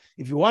respond.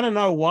 If you want to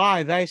know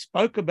why they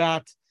spoke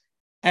about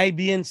A,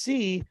 B, and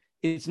C,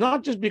 it's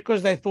not just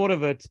because they thought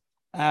of it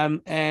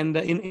and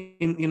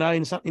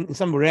in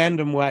some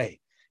random way.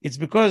 It's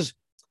because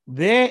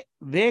their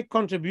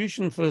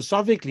contribution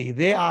philosophically,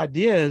 their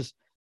ideas,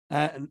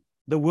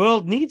 the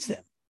world needs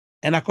them.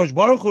 And HaKadosh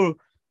Baruch Hu,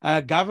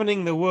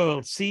 governing the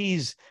world,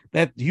 sees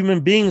that human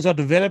beings are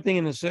developing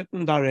in a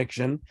certain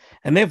direction,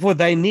 and therefore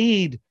they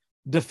need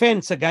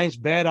defense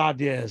against bad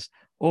ideas,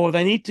 or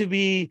they need to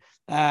be,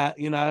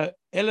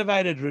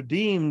 elevated,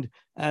 redeemed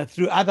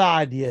through other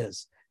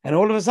ideas. And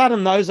all of a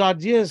sudden, those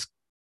ideas,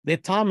 their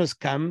time has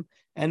come,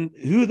 and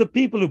who are the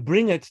people who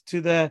bring it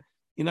to the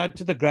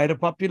greater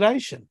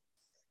population?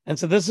 And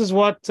so this is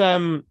what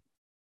I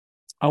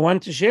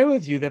want to share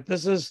with you, that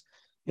this is,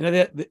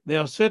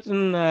 there are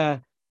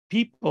certain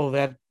people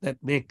that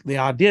the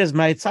ideas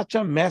made such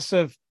a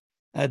massive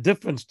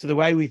difference to the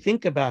way we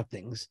think about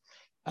things.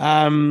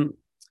 So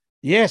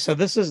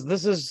this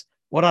is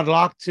what I'd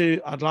like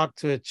to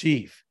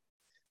achieve.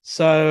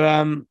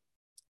 So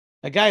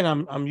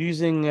again, I'm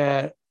using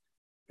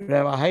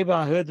Rabbi Haber.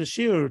 I heard the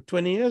shiur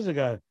 20 years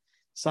ago,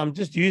 so I'm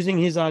just using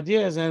his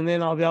ideas, and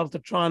then I'll be able to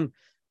try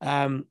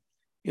and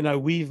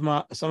weave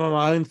some of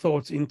my own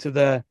thoughts into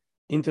the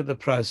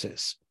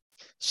process.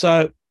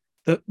 So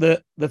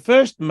the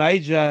first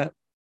major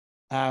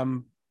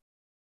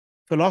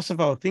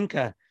philosopher or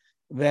thinker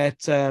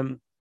that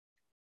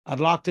I'd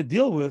like to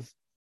deal with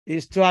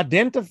is to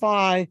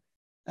identify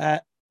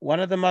one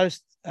of the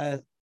most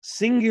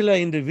singular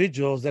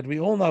individuals that we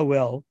all know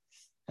well,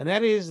 and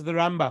that is the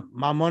Rambam,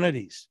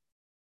 Maimonides.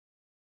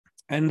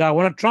 And I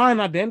want to try and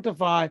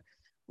identify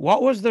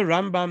what was the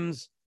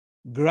Rambam's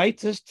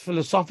greatest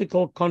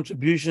philosophical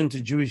contribution to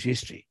Jewish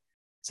history?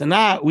 So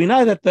now we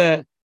know that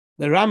the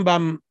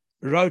Rambam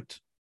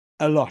wrote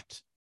a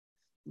lot.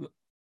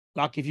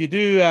 Like if you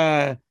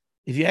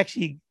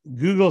actually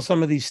Google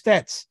some of these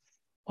stats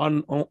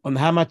on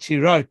how much he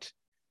wrote,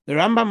 the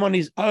Rambam on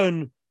his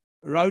own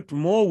wrote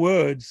more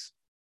words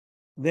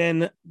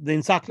than the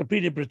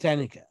Encyclopedia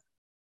Britannica.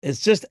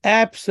 It's just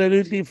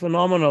absolutely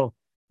phenomenal,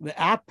 the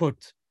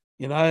output,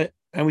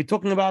 and we're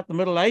talking about the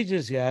Middle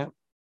Ages here,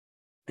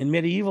 in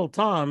medieval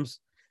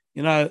times,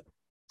 to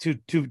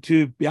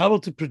be able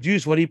to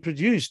produce what he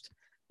produced.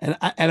 And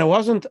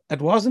it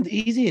wasn't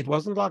easy. It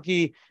wasn't like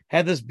he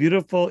had this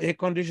beautiful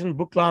air-conditioned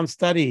book-lined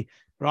study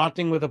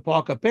writing with a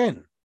Parker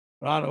pen,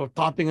 right, or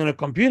typing on a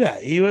computer.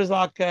 He was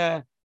like,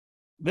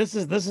 this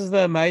is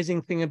the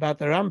amazing thing about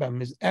the Rambam.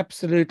 He's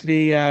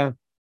absolutely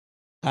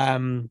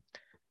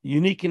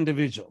unique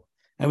individual.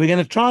 And we're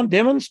going to try and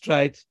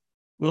demonstrate.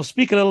 We'll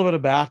speak a little bit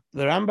about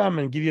the Rambam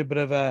and give you a bit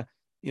of a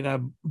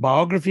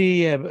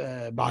biography,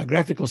 a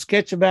biographical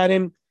sketch about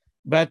him.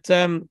 But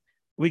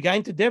we're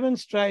going to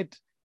demonstrate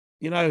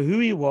who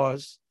he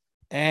was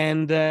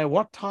and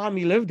what time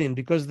he lived in,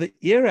 because the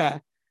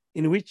era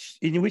in which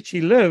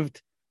he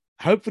lived,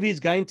 hopefully, is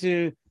going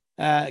to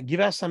give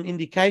us some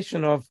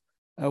indication of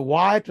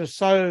why it was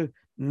so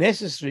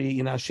necessary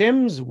in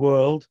Hashem's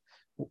world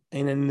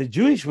and in the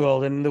Jewish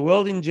world and in the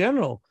world in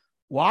general,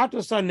 why it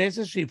was so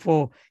necessary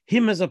for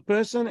him as a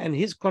person and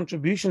his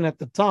contribution at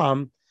the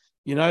time,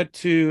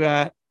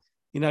 to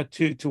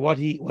what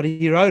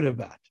he wrote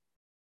about.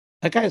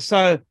 Okay,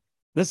 so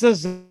this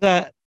is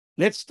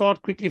let's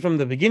start quickly from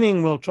the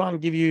beginning. We'll try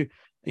and give you,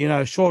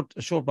 a short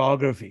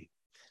biography.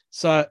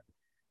 So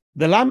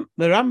the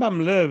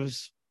Rambam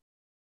lives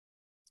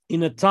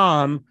in a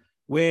time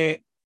where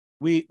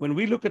when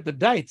we look at the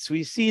dates,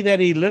 we see that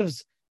he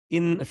lives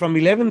from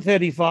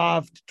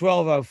 1135 to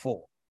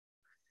 1204.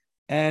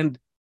 And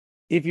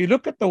if you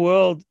look at the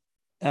world,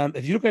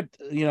 if you look at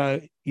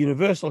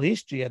universal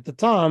history at the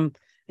time,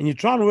 and you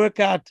try and work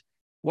out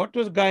what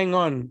was going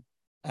on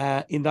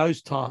in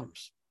those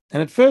times,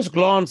 and at first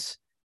glance,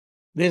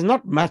 there's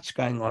not much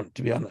going on,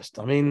 to be honest.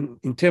 I mean,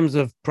 in terms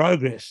of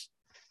progress.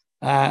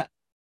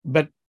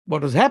 But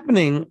what was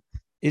happening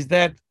is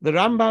that the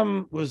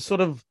Rambam was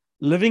sort of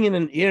living in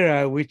an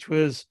era which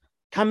was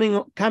coming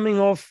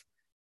off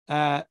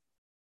the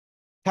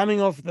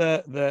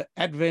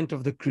advent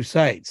of the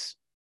Crusades.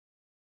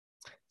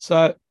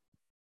 So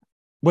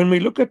when we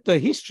look at the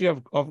history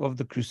of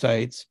the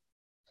Crusades,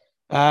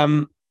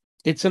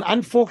 it's an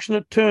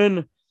unfortunate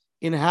turn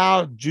in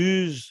how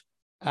Jews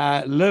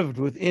lived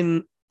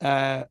within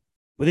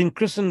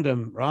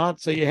Christendom, right?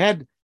 So you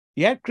had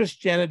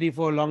Christianity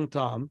for a long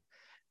time,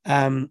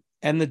 and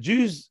the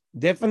Jews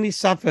definitely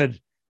suffered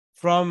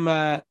from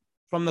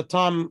the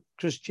time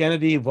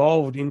Christianity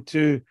evolved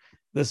into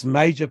this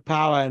major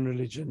power and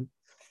religion.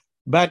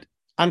 But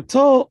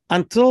until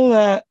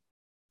the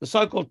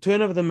so-called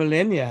turn of the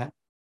millennia,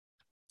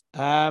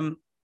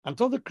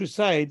 until the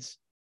Crusades,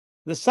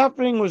 the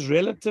suffering was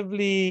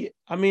relatively,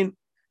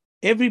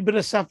 every bit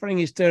of suffering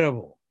is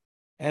terrible.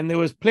 And there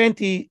was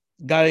plenty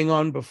going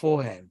on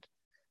beforehand.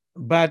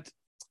 But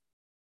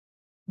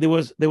there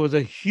was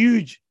a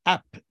huge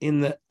uptake in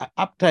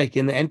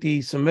the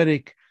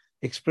anti-Semitic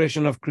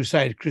expression of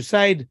crusade.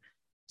 Crusade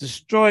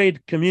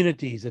destroyed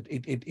communities.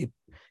 It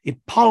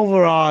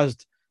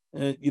pulverized,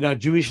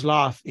 Jewish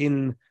life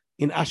in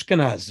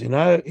Ashkenaz,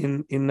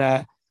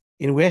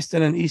 in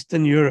Western and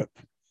Eastern Europe.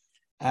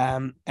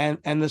 And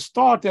the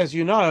start, as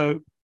you know,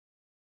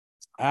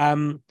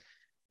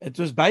 it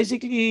was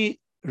basically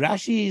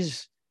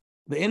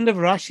the end of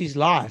Rashi's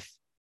life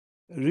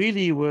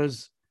really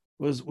was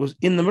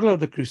in the middle of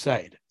the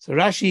crusade. So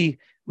Rashi,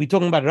 we're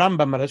talking about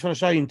Rambam, but I just want to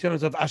show you in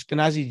terms of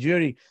Ashkenazi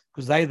Jewry,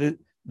 because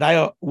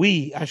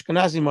we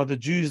Ashkenazim are the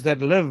Jews that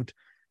lived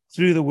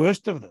through the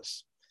worst of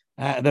this.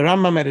 The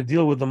Rambam had to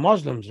deal with the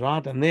Muslims,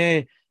 right? And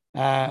their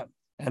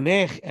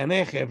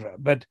chevra.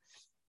 But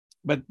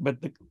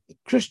the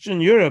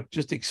Christian Europe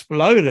just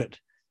exploded.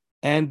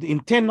 And in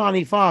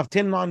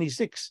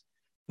 1096,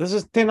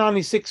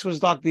 1096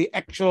 was like the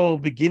actual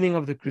beginning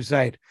of the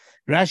crusade.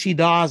 Rashi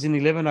dies in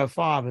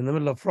 1105 in the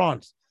middle of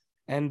France.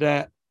 And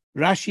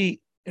Rashi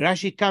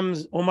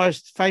comes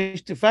almost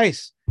face to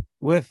face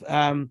with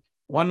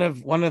one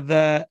of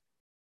the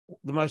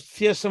most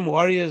fearsome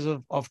warriors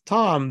of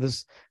time,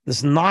 this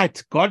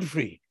knight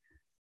Godfrey.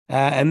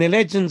 And the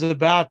legends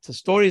the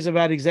stories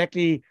about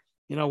exactly,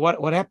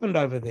 what happened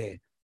over there.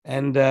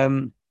 And,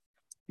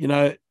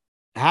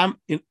 how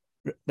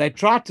they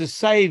tried to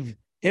save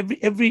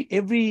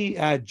every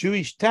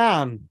Jewish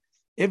town,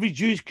 every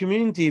Jewish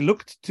community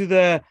looked to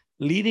the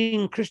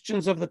leading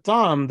Christians of the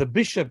time, the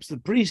bishops, the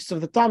priests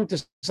of the time,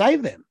 to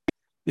save them.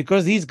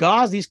 Because these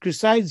guys, these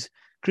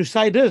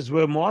crusaders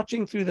were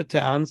marching through the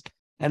towns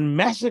and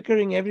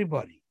massacring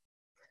everybody.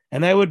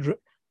 And they would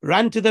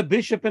run to the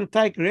bishop and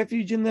take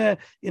refuge in the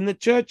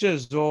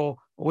churches or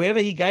wherever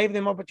he gave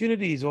them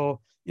opportunities, or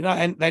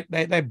and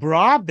they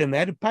bribed them. They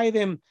had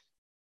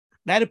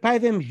to pay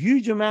them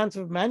huge amounts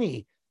of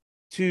money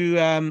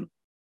to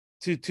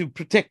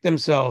protect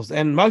themselves.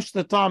 And most of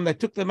the time they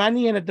took the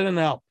money and it didn't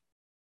help.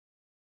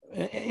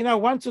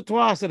 Once or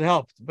twice it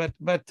helped, but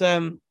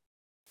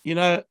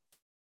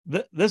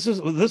this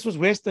was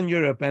Western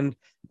Europe, and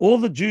all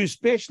the Jews,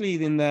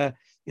 especially in the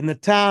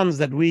towns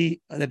that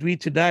we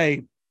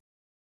today,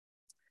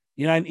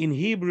 in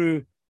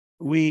Hebrew,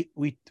 we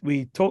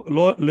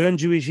learn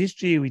Jewish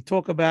history. We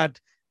talk about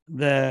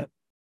the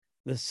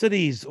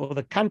cities or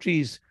the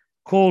countries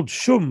called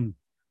Shum,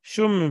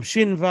 Shin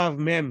Vav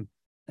Mem.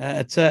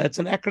 It's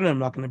an acronym,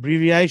 like an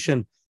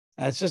abbreviation.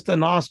 It's just a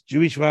nice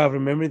Jewish way of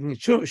remembering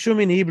things. Shum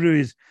in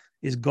Hebrew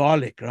is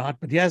garlic, right?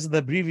 But here's the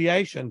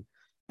abbreviation.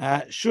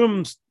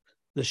 Shum,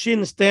 the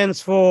Shin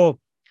stands for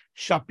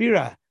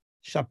Shapira.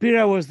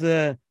 Shapira was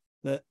the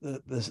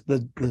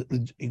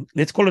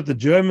let's call it the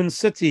German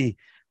city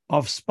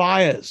of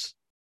spiers,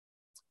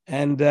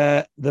 and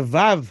the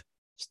Vav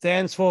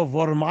stands for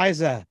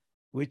Wormeiser,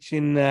 which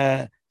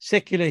in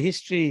secular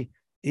history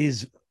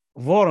is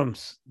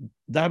Worms,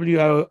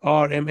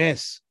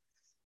 W-O-R-M-S.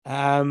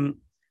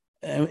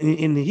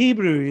 In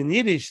Hebrew, in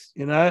Yiddish,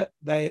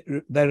 they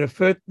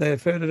referred to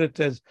it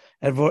as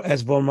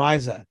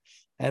Wormeiser.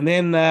 And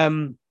then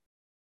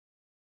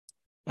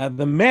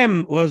the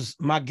Mem was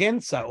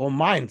Magenza or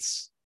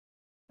Mainz.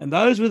 And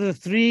those were the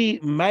three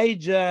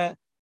major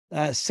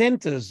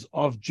centers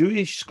of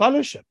Jewish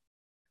scholarship.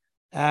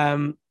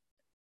 And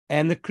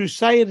the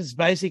Crusaders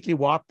basically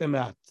wiped them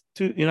out.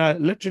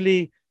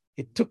 Literally,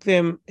 it took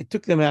them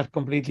out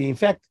completely. In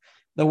fact,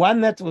 the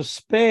one that was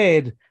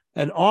spared,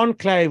 an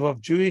enclave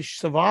of Jewish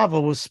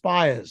survival, was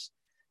Spires.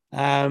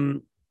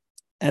 And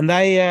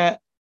they,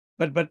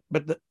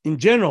 in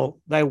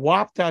general, they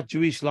wiped out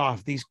Jewish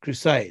life, these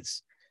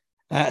Crusades.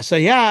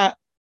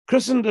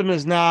 Christendom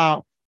is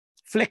now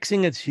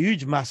flexing its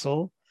huge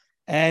muscle,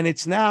 and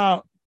it's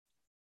now,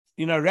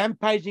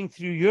 rampaging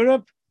through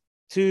Europe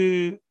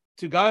to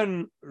go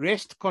and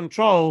wrest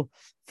control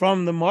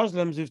from the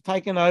Muslims who've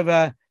taken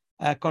over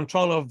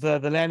control of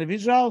the land of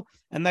Israel,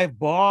 and they've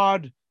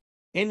barred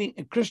any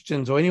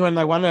Christians or anyone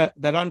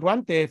they don't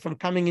want there from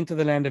coming into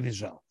the land of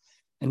Israel.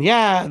 And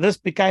this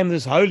became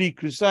this holy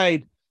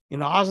crusade in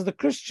the eyes of the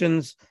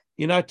Christians,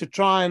 to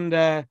try and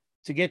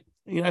to get,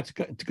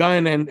 to go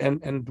in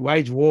and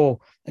wage war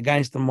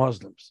against the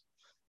Muslims.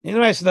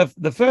 Anyway, so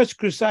the first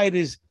crusade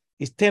is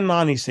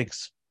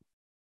 1096.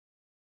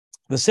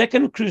 The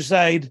second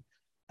crusade,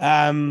 if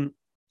I'm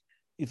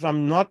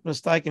not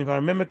mistaken, if I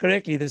remember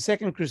correctly, the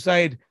second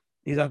crusade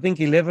is, I think,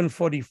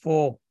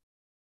 1144.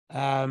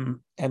 And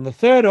the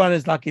third one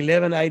is like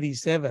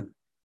 1187.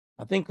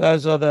 I think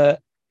those are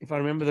if I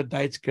remember the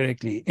dates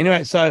correctly.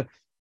 Anyway, so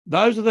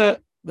those are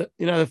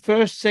the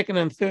first, second,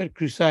 and third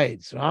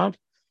crusades, right?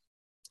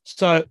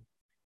 So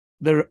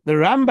the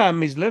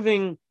Rambam is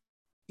living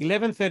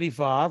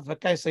 1135.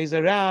 Okay, so he's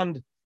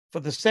around for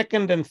the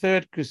second and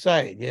third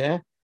crusade, yeah?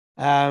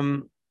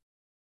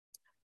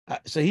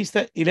 So he's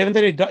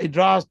 1130, he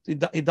dies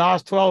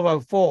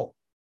 1204.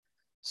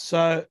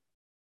 So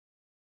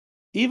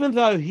even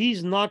though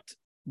he's not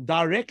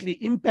directly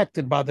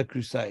impacted by the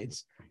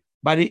Crusades,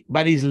 but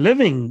he's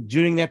living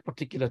during that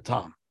particular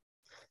time.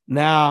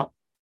 Now,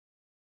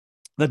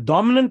 the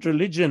dominant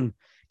religion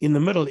in the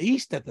Middle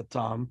East at the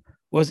time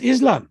was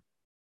Islam.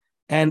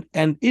 And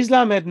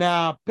Islam had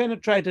now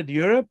penetrated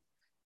Europe,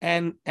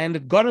 and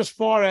it got as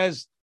far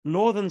as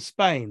northern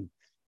Spain.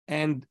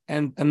 And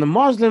the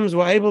Muslims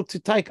were able to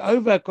take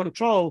over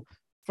control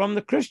from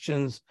the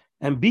Christians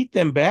and beat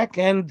them back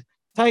and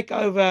take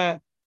over,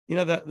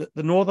 the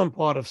northern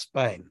part of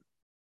Spain.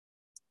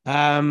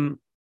 Now,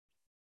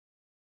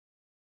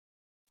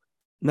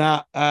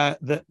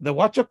 the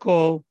what you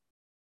call,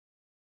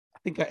 I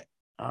think I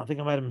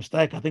made a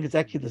mistake. I think it's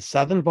actually the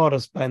southern part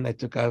of Spain they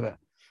took over.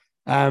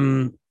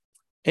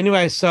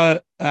 Anyway, so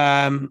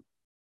now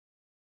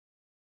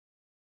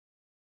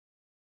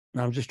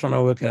I'm just trying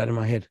to work it out in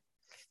my head.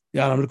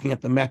 Yeah, I'm looking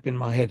at the map in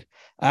my head.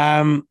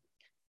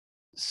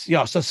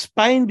 So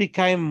Spain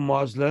became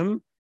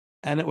Muslim,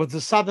 and it was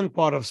the southern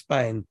part of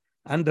Spain,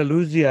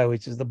 Andalusia,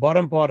 which is the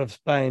bottom part of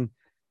Spain,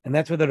 and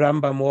that's where the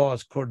Rambam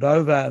was,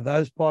 Cordova,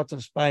 those parts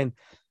of Spain,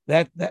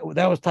 that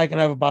was taken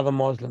over by the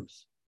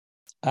Muslims.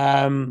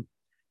 And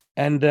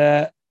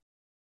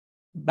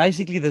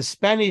basically the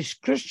Spanish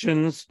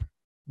Christians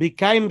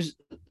became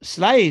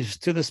slaves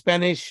to the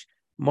Spanish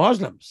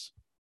Muslims.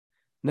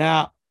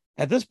 Now,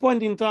 at this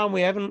point in time,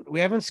 we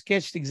haven't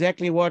sketched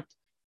exactly where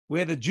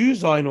the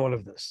Jews are in all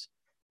of this,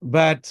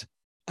 but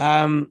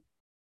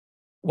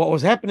what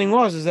was happening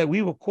is that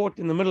we were caught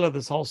in the middle of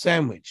this whole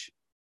sandwich.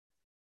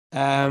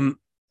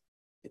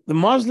 The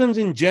Muslims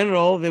in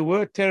general, there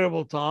were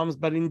terrible times,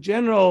 but in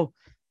general,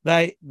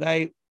 they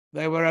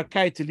were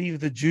okay to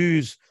leave the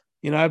Jews,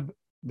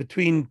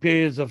 between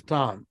periods of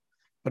time.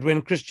 But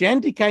when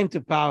Christianity came to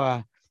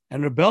power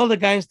and rebelled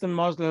against the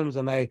Muslims,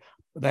 and the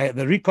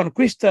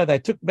Reconquista, they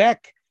took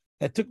back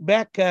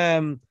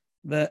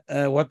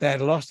what they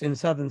had lost in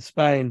southern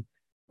Spain,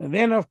 and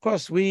then of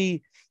course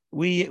we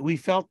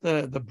felt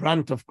the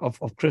brunt of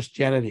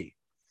Christianity.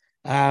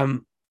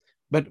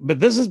 But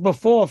this is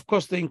before, of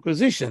course, the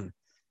Inquisition.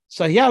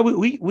 So yeah,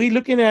 we're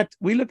looking at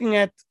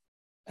the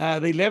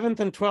 11th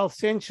and 12th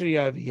century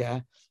over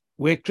here,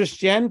 where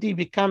Christianity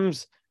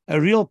becomes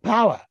a real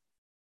power.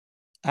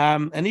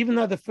 And even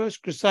though the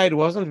first crusade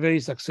wasn't very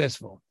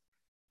successful,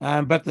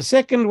 but the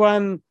second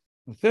one,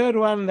 the third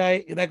one,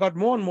 they got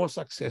more and more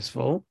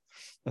successful.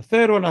 The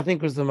third one, I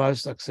think, was the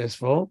most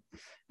successful.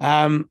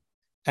 And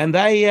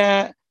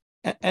they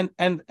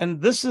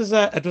and this is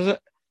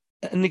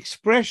an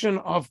expression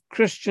of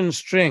Christian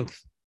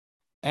strength,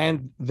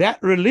 and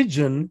that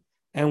religion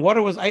and what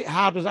it was,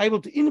 how it was able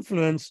to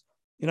influence,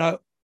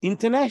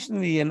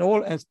 internationally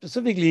and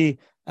specifically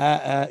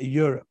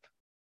Europe.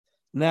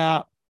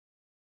 Now,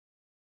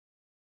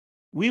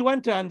 we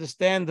want to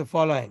understand the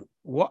following: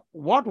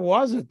 what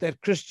was it that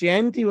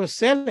Christianity was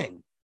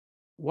selling?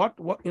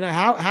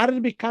 How did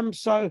it become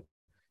so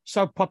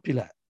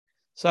popular?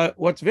 So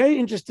what's very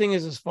interesting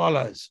is as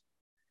follows: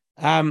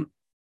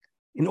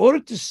 in order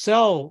to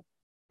sell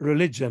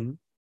religion,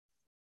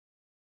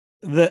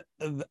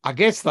 I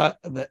guess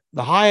the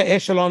higher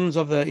echelons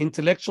of the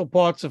intellectual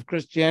parts of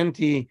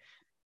Christianity,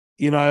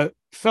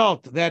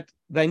 felt that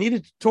they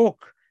needed to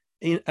talk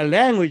in a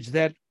language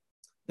that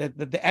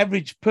the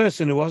average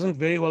person who wasn't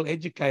very well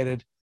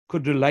educated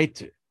could relate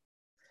to.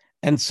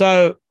 And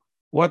so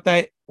what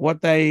they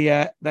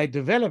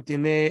developed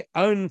in their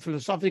own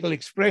philosophical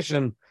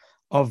expression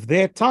of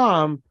their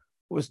time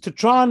was to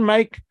try and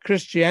make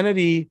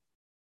Christianity,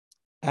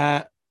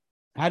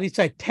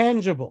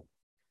 tangible,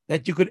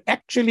 that you could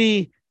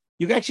actually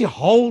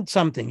hold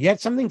something. You had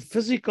something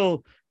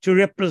physical to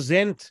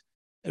represent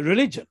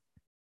religion.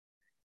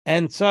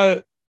 And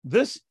so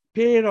this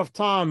period of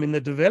time in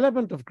the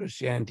development of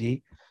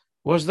Christianity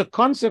was the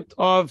concept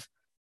of,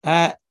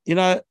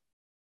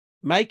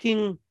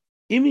 making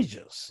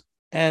images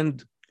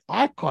and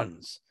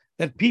icons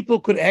that people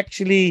could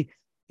actually,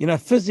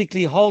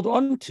 physically hold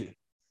on to.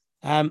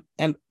 And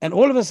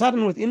all of a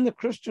sudden within the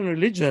Christian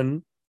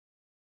religion,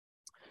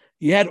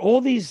 you had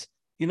all these,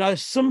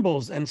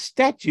 symbols and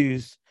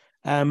statues,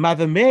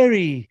 Mother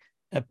Mary,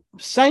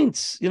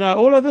 saints,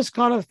 all of this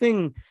kind of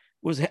thing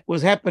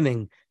was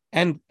happening.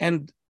 And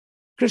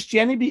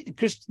Christianity,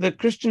 the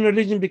Christian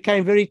religion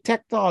became very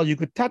tactile. You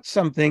could touch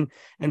something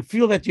and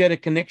feel that you had a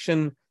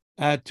connection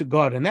to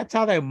God. And that's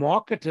how they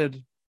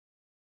marketed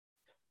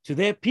to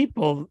their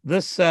people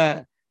this,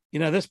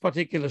 this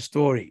particular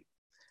story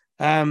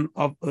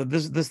of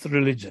this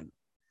religion.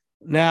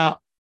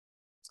 Now,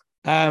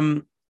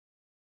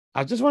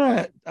 I just want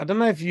to, I don't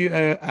know if you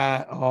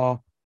are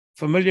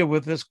familiar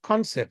with this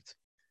concept,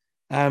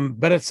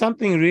 but it's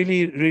something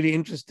really, really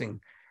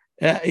interesting.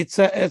 It's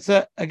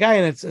a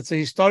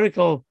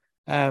historical,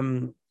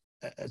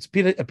 it's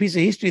a piece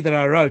of history that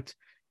I wrote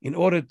in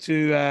order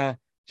to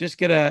just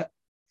get a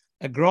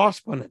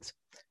grasp on it.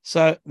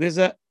 So there's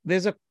a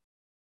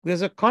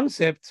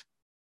concept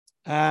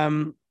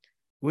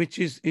which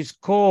is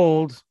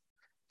called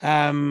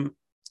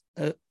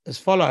as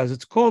follows.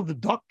 It's called the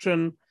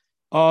doctrine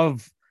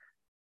of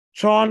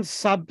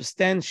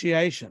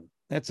transubstantiation.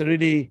 That's a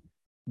really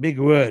big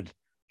word.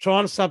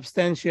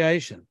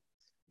 Transubstantiation.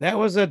 That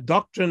was a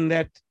doctrine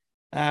that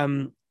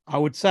I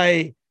would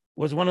say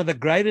was one of the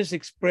greatest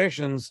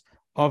expressions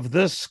of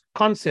this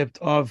concept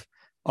of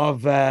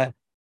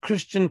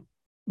Christian,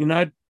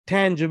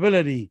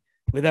 tangibility,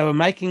 where they were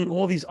making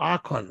all these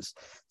icons.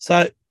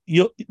 So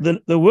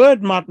the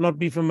word might not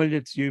be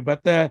familiar to you,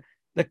 but the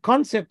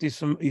concept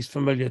is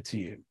familiar to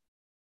you.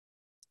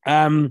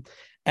 And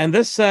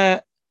this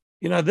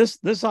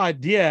this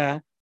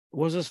idea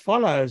was as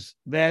follows: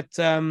 that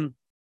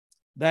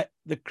that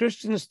the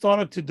Christians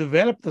started to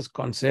develop this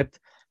concept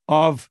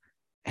of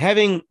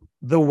having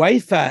the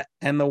wafer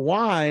and the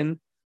wine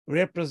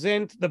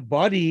represent the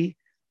body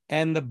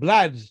and the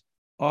blood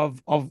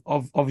of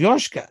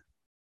Yoshka.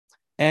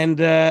 And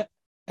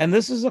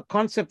this is a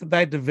concept that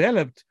they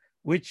developed,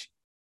 which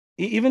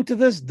even to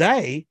this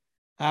day,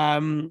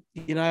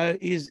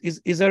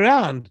 is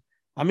around.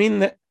 I mean,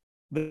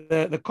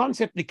 the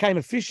concept became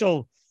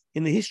official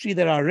in the history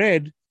that I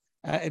read.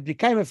 It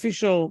became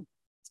official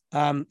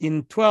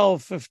in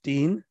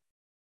 1215,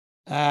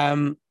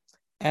 and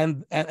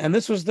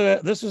this was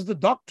the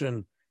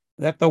doctrine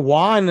that the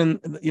wine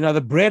and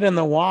the bread and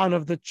the wine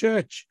of the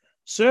church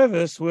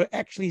service were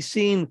actually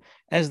seen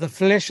as the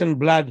flesh and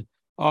blood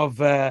of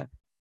their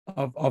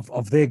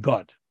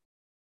God.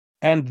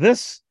 And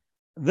this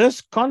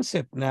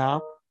concept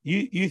now,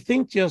 you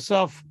think to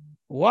yourself,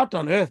 what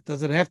on earth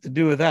does it have to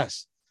do with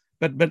us?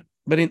 But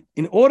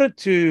in order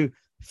to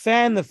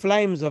fan the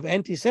flames of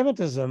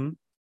anti-Semitism,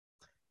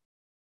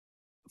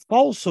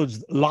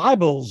 falsehoods,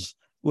 libels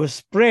were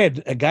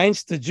spread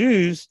against the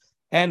Jews,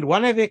 and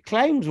one of their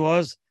claims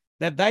was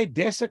that they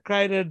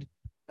desecrated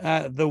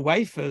the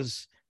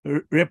wafers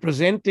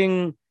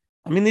representing,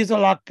 I mean, these are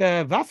like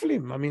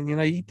waflim. I mean, you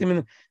eat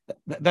them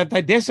that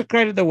they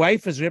desecrated the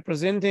wafers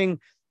representing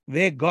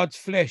their God's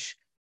flesh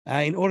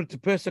in order to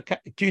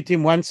persecute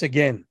him once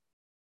again.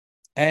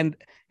 And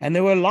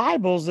there were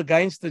libels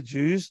against the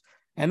Jews,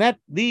 and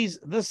this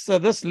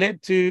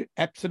led to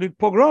absolute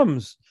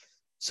pogroms.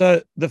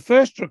 So the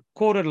first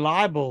recorded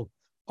libel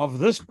of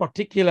this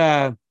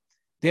particular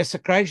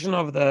desecration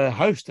of the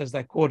host, as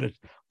they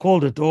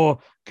called it, or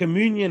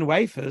communion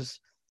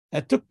wafers,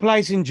 took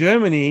place in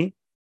Germany,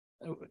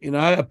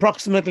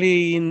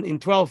 approximately in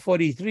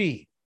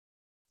 1243.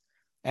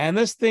 And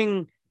this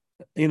thing,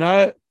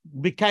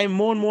 became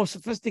more and more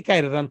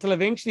sophisticated until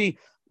eventually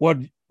what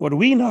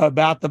we know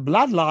about the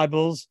blood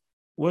libels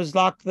was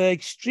like the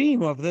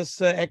extreme of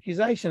this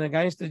accusation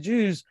against the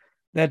Jews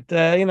that,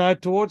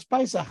 towards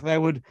Pesach, they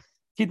would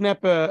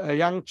kidnap a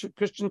young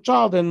Christian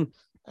child and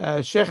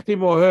shecht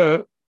him or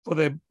her for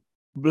their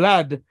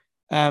blood,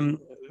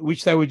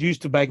 which they would use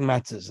to bake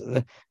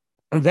matzahs.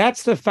 And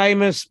that's the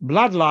famous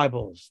blood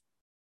libels.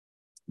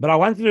 But I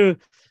wanted to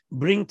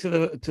bring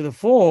to the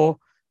fore,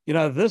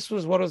 this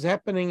was what was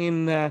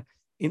happening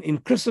in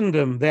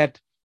Christendom, that,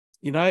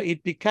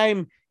 it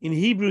became, in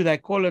Hebrew, they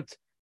call it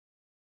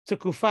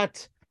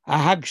Tekufat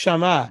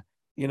Hagshama.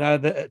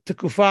 The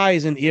Tekufah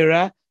is an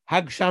era.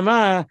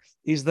 Hagshama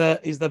is the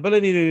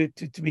ability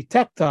to be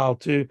tactile,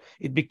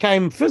 it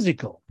became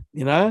physical,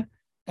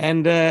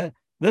 and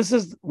this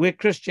is where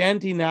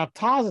Christianity now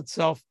ties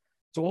itself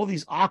to all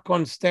these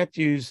icon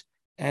statues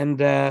and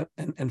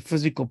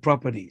physical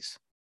properties.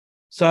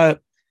 So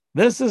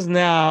this is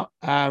now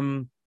a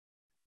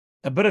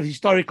bit of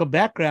historical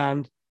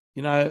background,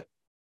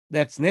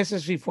 that's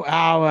necessary for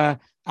our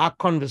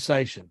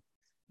conversation,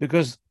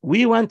 because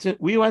we want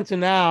to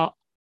now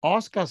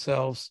ask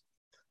ourselves,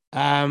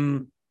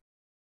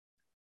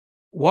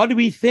 what do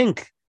we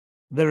think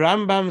the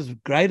Rambam's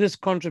greatest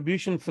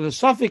contribution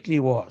philosophically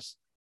was,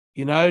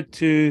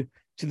 to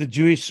the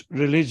Jewish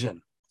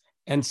religion?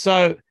 And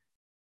so,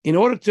 in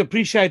order to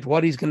appreciate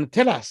what he's going to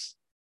tell us,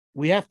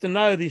 we have to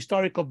know the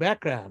historical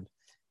background.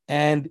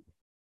 And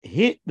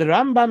the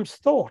Rambam's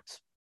thought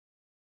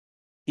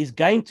is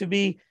going to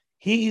be,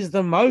 he is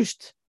the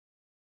most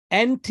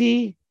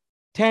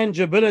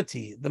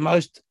anti-tangibility, the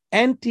most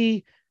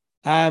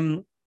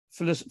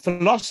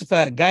philosopher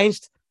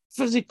against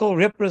physical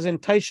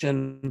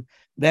representation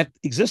that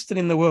existed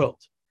in the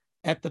world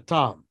at the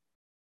time.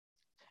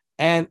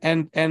 And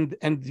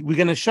we're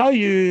going to show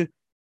you,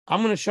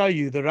 I'm going to show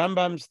you the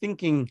Rambam's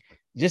thinking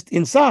just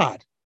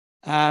inside,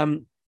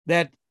 that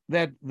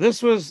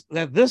this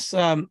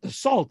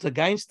assault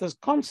against this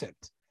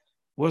concept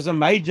was a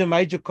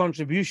major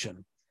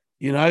contribution,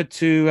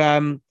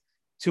 to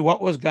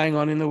what was going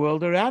on in the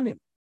world around him.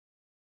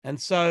 And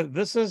so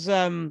this is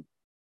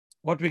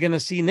what we're going to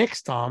see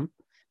next time.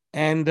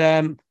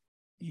 And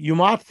you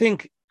might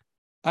think,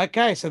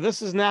 okay, so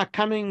this is now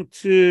coming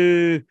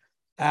to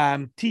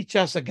teach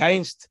us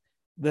against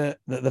the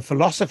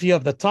philosophy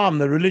of the time,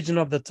 the religion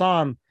of the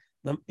time,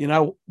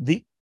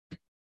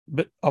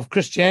 of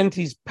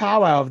Christianity's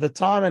power of the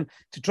time, and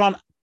to try and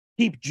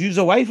keep Jews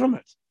away from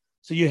it.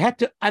 So you had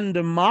to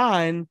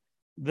undermine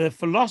the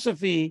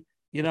philosophy,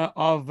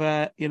 of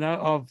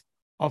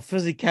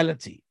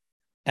physicality,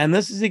 and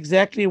this is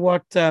exactly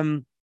what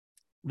the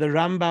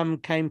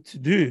Rambam came to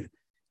do.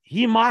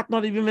 He might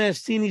not even have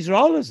seen his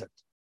role as it.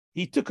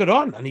 He took it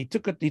on, and he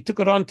took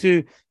it on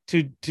to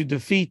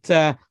defeat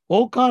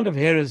all kind of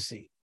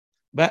heresy.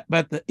 But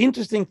the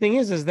interesting thing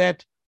is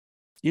that,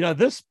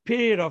 this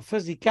period of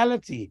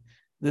physicality,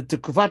 the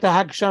Tekufat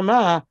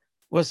Hagshama,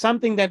 was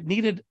something that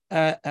needed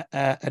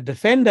a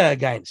defender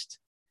against.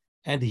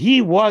 And he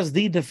was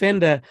the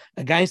defender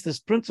against this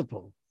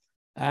principle.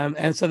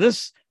 And so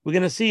this, we're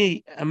going to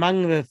see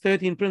among the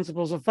 13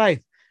 principles of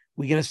faith,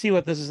 we're going to see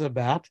what this is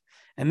about.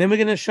 And then we're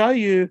going to show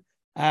you,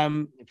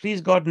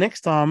 please God,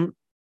 next time,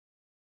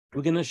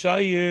 we're going to show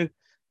you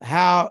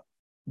how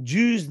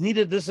Jews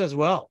needed this as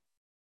well.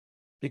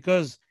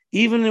 Because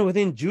even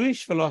within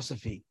Jewish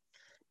philosophy,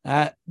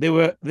 there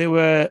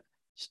were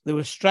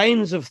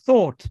strains of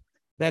thought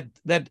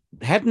that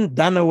hadn't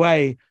done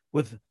away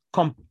with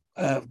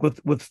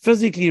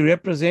physically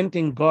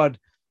representing God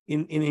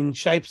in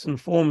shapes and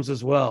forms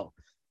as well.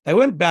 They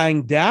weren't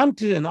bowing down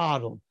to an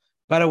idol,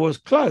 but it was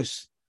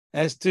close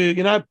as to,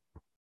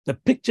 the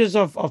pictures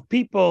of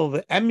people,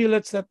 the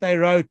amulets that they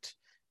wrote,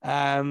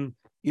 the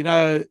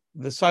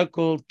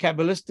so-called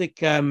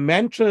Kabbalistic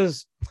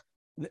mantras.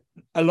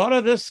 A lot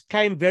of this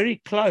came very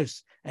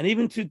close, and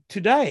even to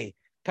today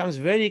comes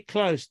very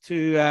close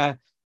to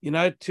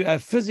to a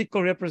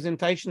physical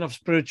representation of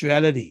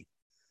spirituality.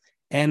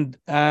 And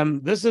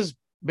this is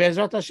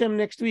Be'ezrat Hashem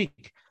next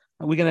week.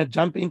 We're going to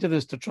jump into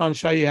this to try and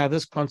show you how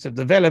this concept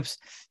develops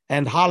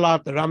and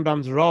highlight the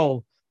Rambam's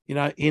role,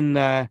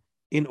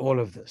 in all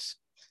of this.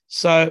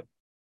 So,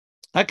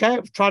 okay,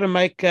 I'll try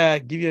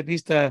to give you at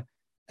least a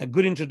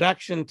good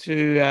introduction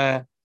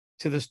to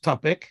this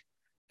topic,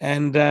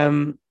 and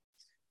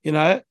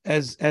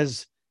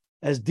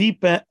as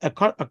deep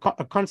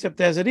a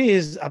concept as it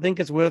is, I think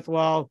it's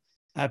worthwhile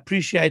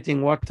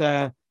appreciating what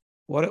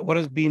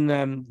has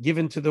been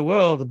given to the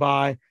world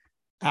by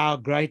our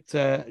great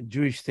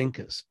Jewish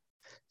thinkers.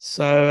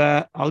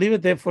 So I'll leave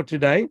it there for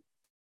today,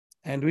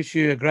 and wish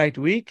you a great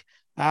week.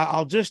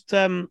 I'll just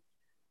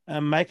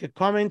make a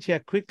comment here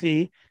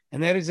quickly,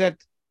 and that is that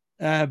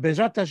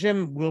Be'ezrat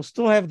Hashem will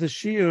still have the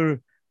shiur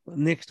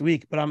next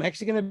week, but I'm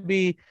actually going to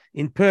be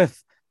in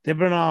Perth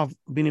Deborah and I have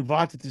been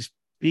invited to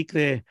speak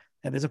there,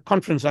 and there's a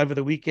conference over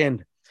the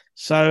weekend.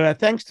 So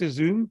thanks to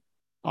Zoom,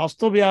 I'll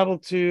still be able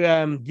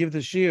to give the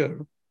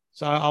shiur.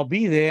 So I'll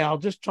be there. I'll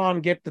just try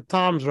and get the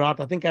times right.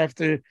 I think I have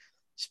to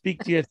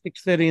speak to you at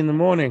 6:30 in the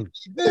morning.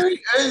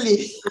 Very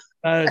early.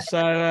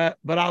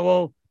 But I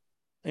will.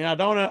 I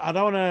don't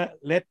want to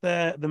let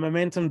the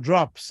momentum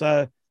drop.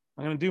 So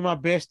I'm going to do my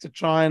best to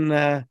try and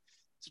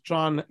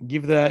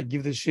give the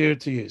shiur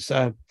to you.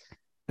 So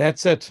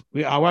that's it.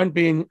 I won't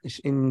be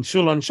in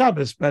shul on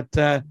Shabbos, but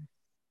I'll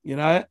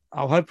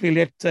hopefully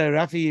let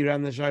Rafi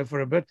run the show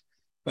for a bit.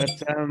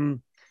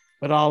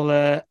 But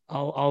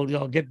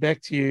I'll get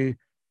back to you.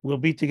 We'll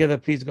be together,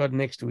 please God,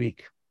 next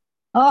week.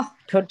 Oh,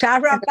 Toda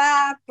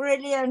Rabba,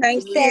 brilliant.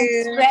 Thank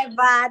you.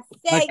 Rabbi.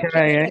 Thank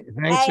Okay, you.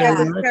 thanks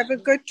very much. Have a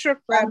good trip,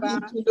 Rabbi.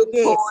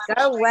 Yes,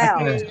 go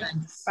well. Okay.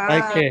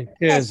 Bye. Okay,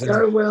 cheers.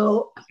 So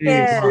well.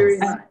 Yes. Very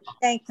much.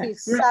 Thank you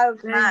so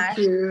Thank much.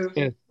 you.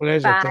 Yes,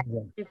 pleasure. Bye,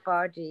 pleasure.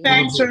 everybody.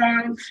 Thanks,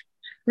 Ron.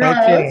 Take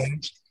care.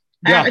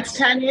 Yeah. It's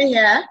Tanya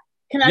here.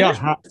 Can I Yeah.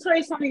 just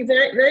say something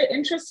very, very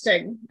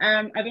interesting?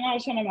 I don't know how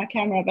to turn on my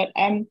camera, but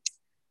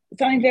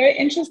something very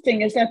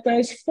interesting is that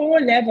those 4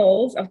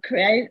 levels of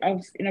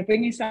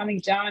bringing something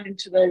down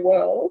into the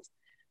world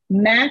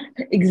map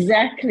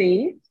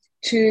exactly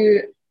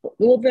to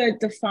all the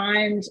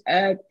defined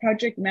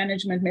project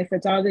management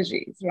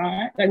methodologies,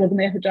 right? Like the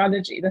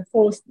methodology, the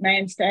 4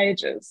 main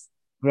stages.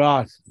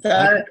 Right.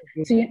 So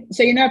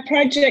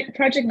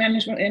project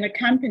management in a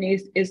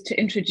company is to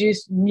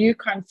introduce new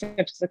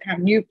concepts,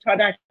 new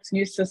products,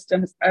 new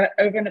systems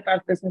over and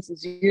above business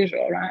as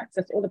usual, right?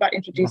 So it's all about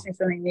introducing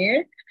something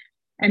new.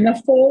 And the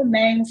 4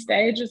 main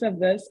stages of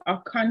this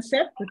are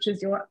concept, which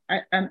is your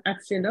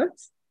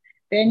atzilut.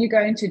 Then you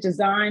go into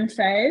design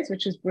phase,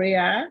 which is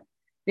bria.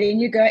 Then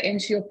you go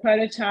into your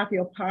prototype,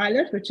 your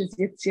pilot, which is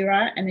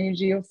yitzira, and then you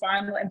do your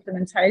final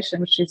implementation,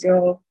 which is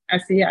your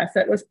asiyah. So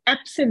it was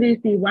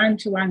absolutely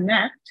one-to-one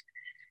mapped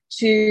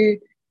to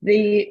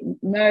the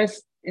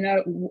most,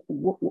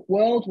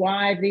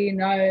 worldwide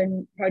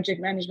known project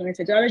management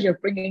methodology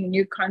of bringing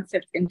new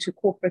concepts into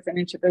corporates and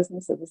into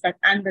businesses. It's like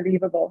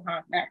unbelievable how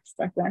it maps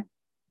like that.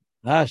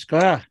 That's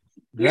good.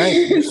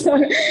 Great. so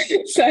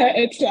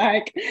it's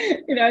like,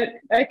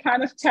 they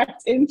kind of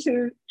tapped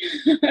into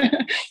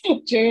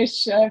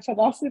Jewish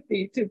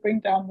philosophy to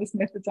bring down this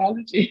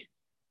methodology.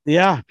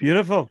 Yeah,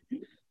 beautiful.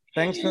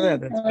 Thanks for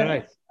that. That's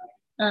great.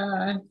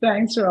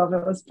 Thanks, Rob.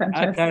 It was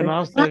fantastic. Okay,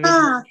 nice.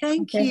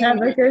 Thank Okay, you.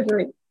 have a good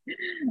week.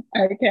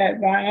 Okay,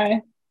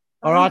 bye.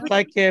 All right,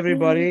 take care,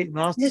 everybody.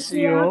 Nice to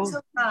see you all.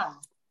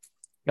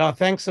 Yeah,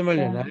 thanks a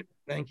million. Yeah.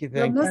 Thank you.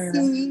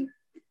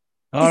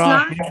 All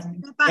right.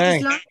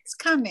 Is Lawrence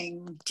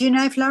coming? Do you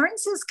know if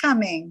Lawrence is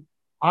coming?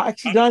 I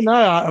actually don't know.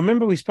 I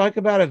remember we spoke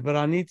about it, but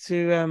I need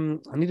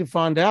to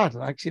find out.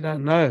 I actually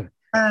don't know.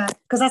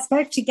 Because I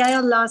spoke to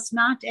Gail last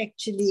night,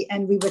 actually,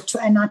 and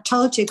and I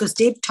told you, because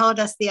Deb told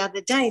us the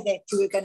other day that we were going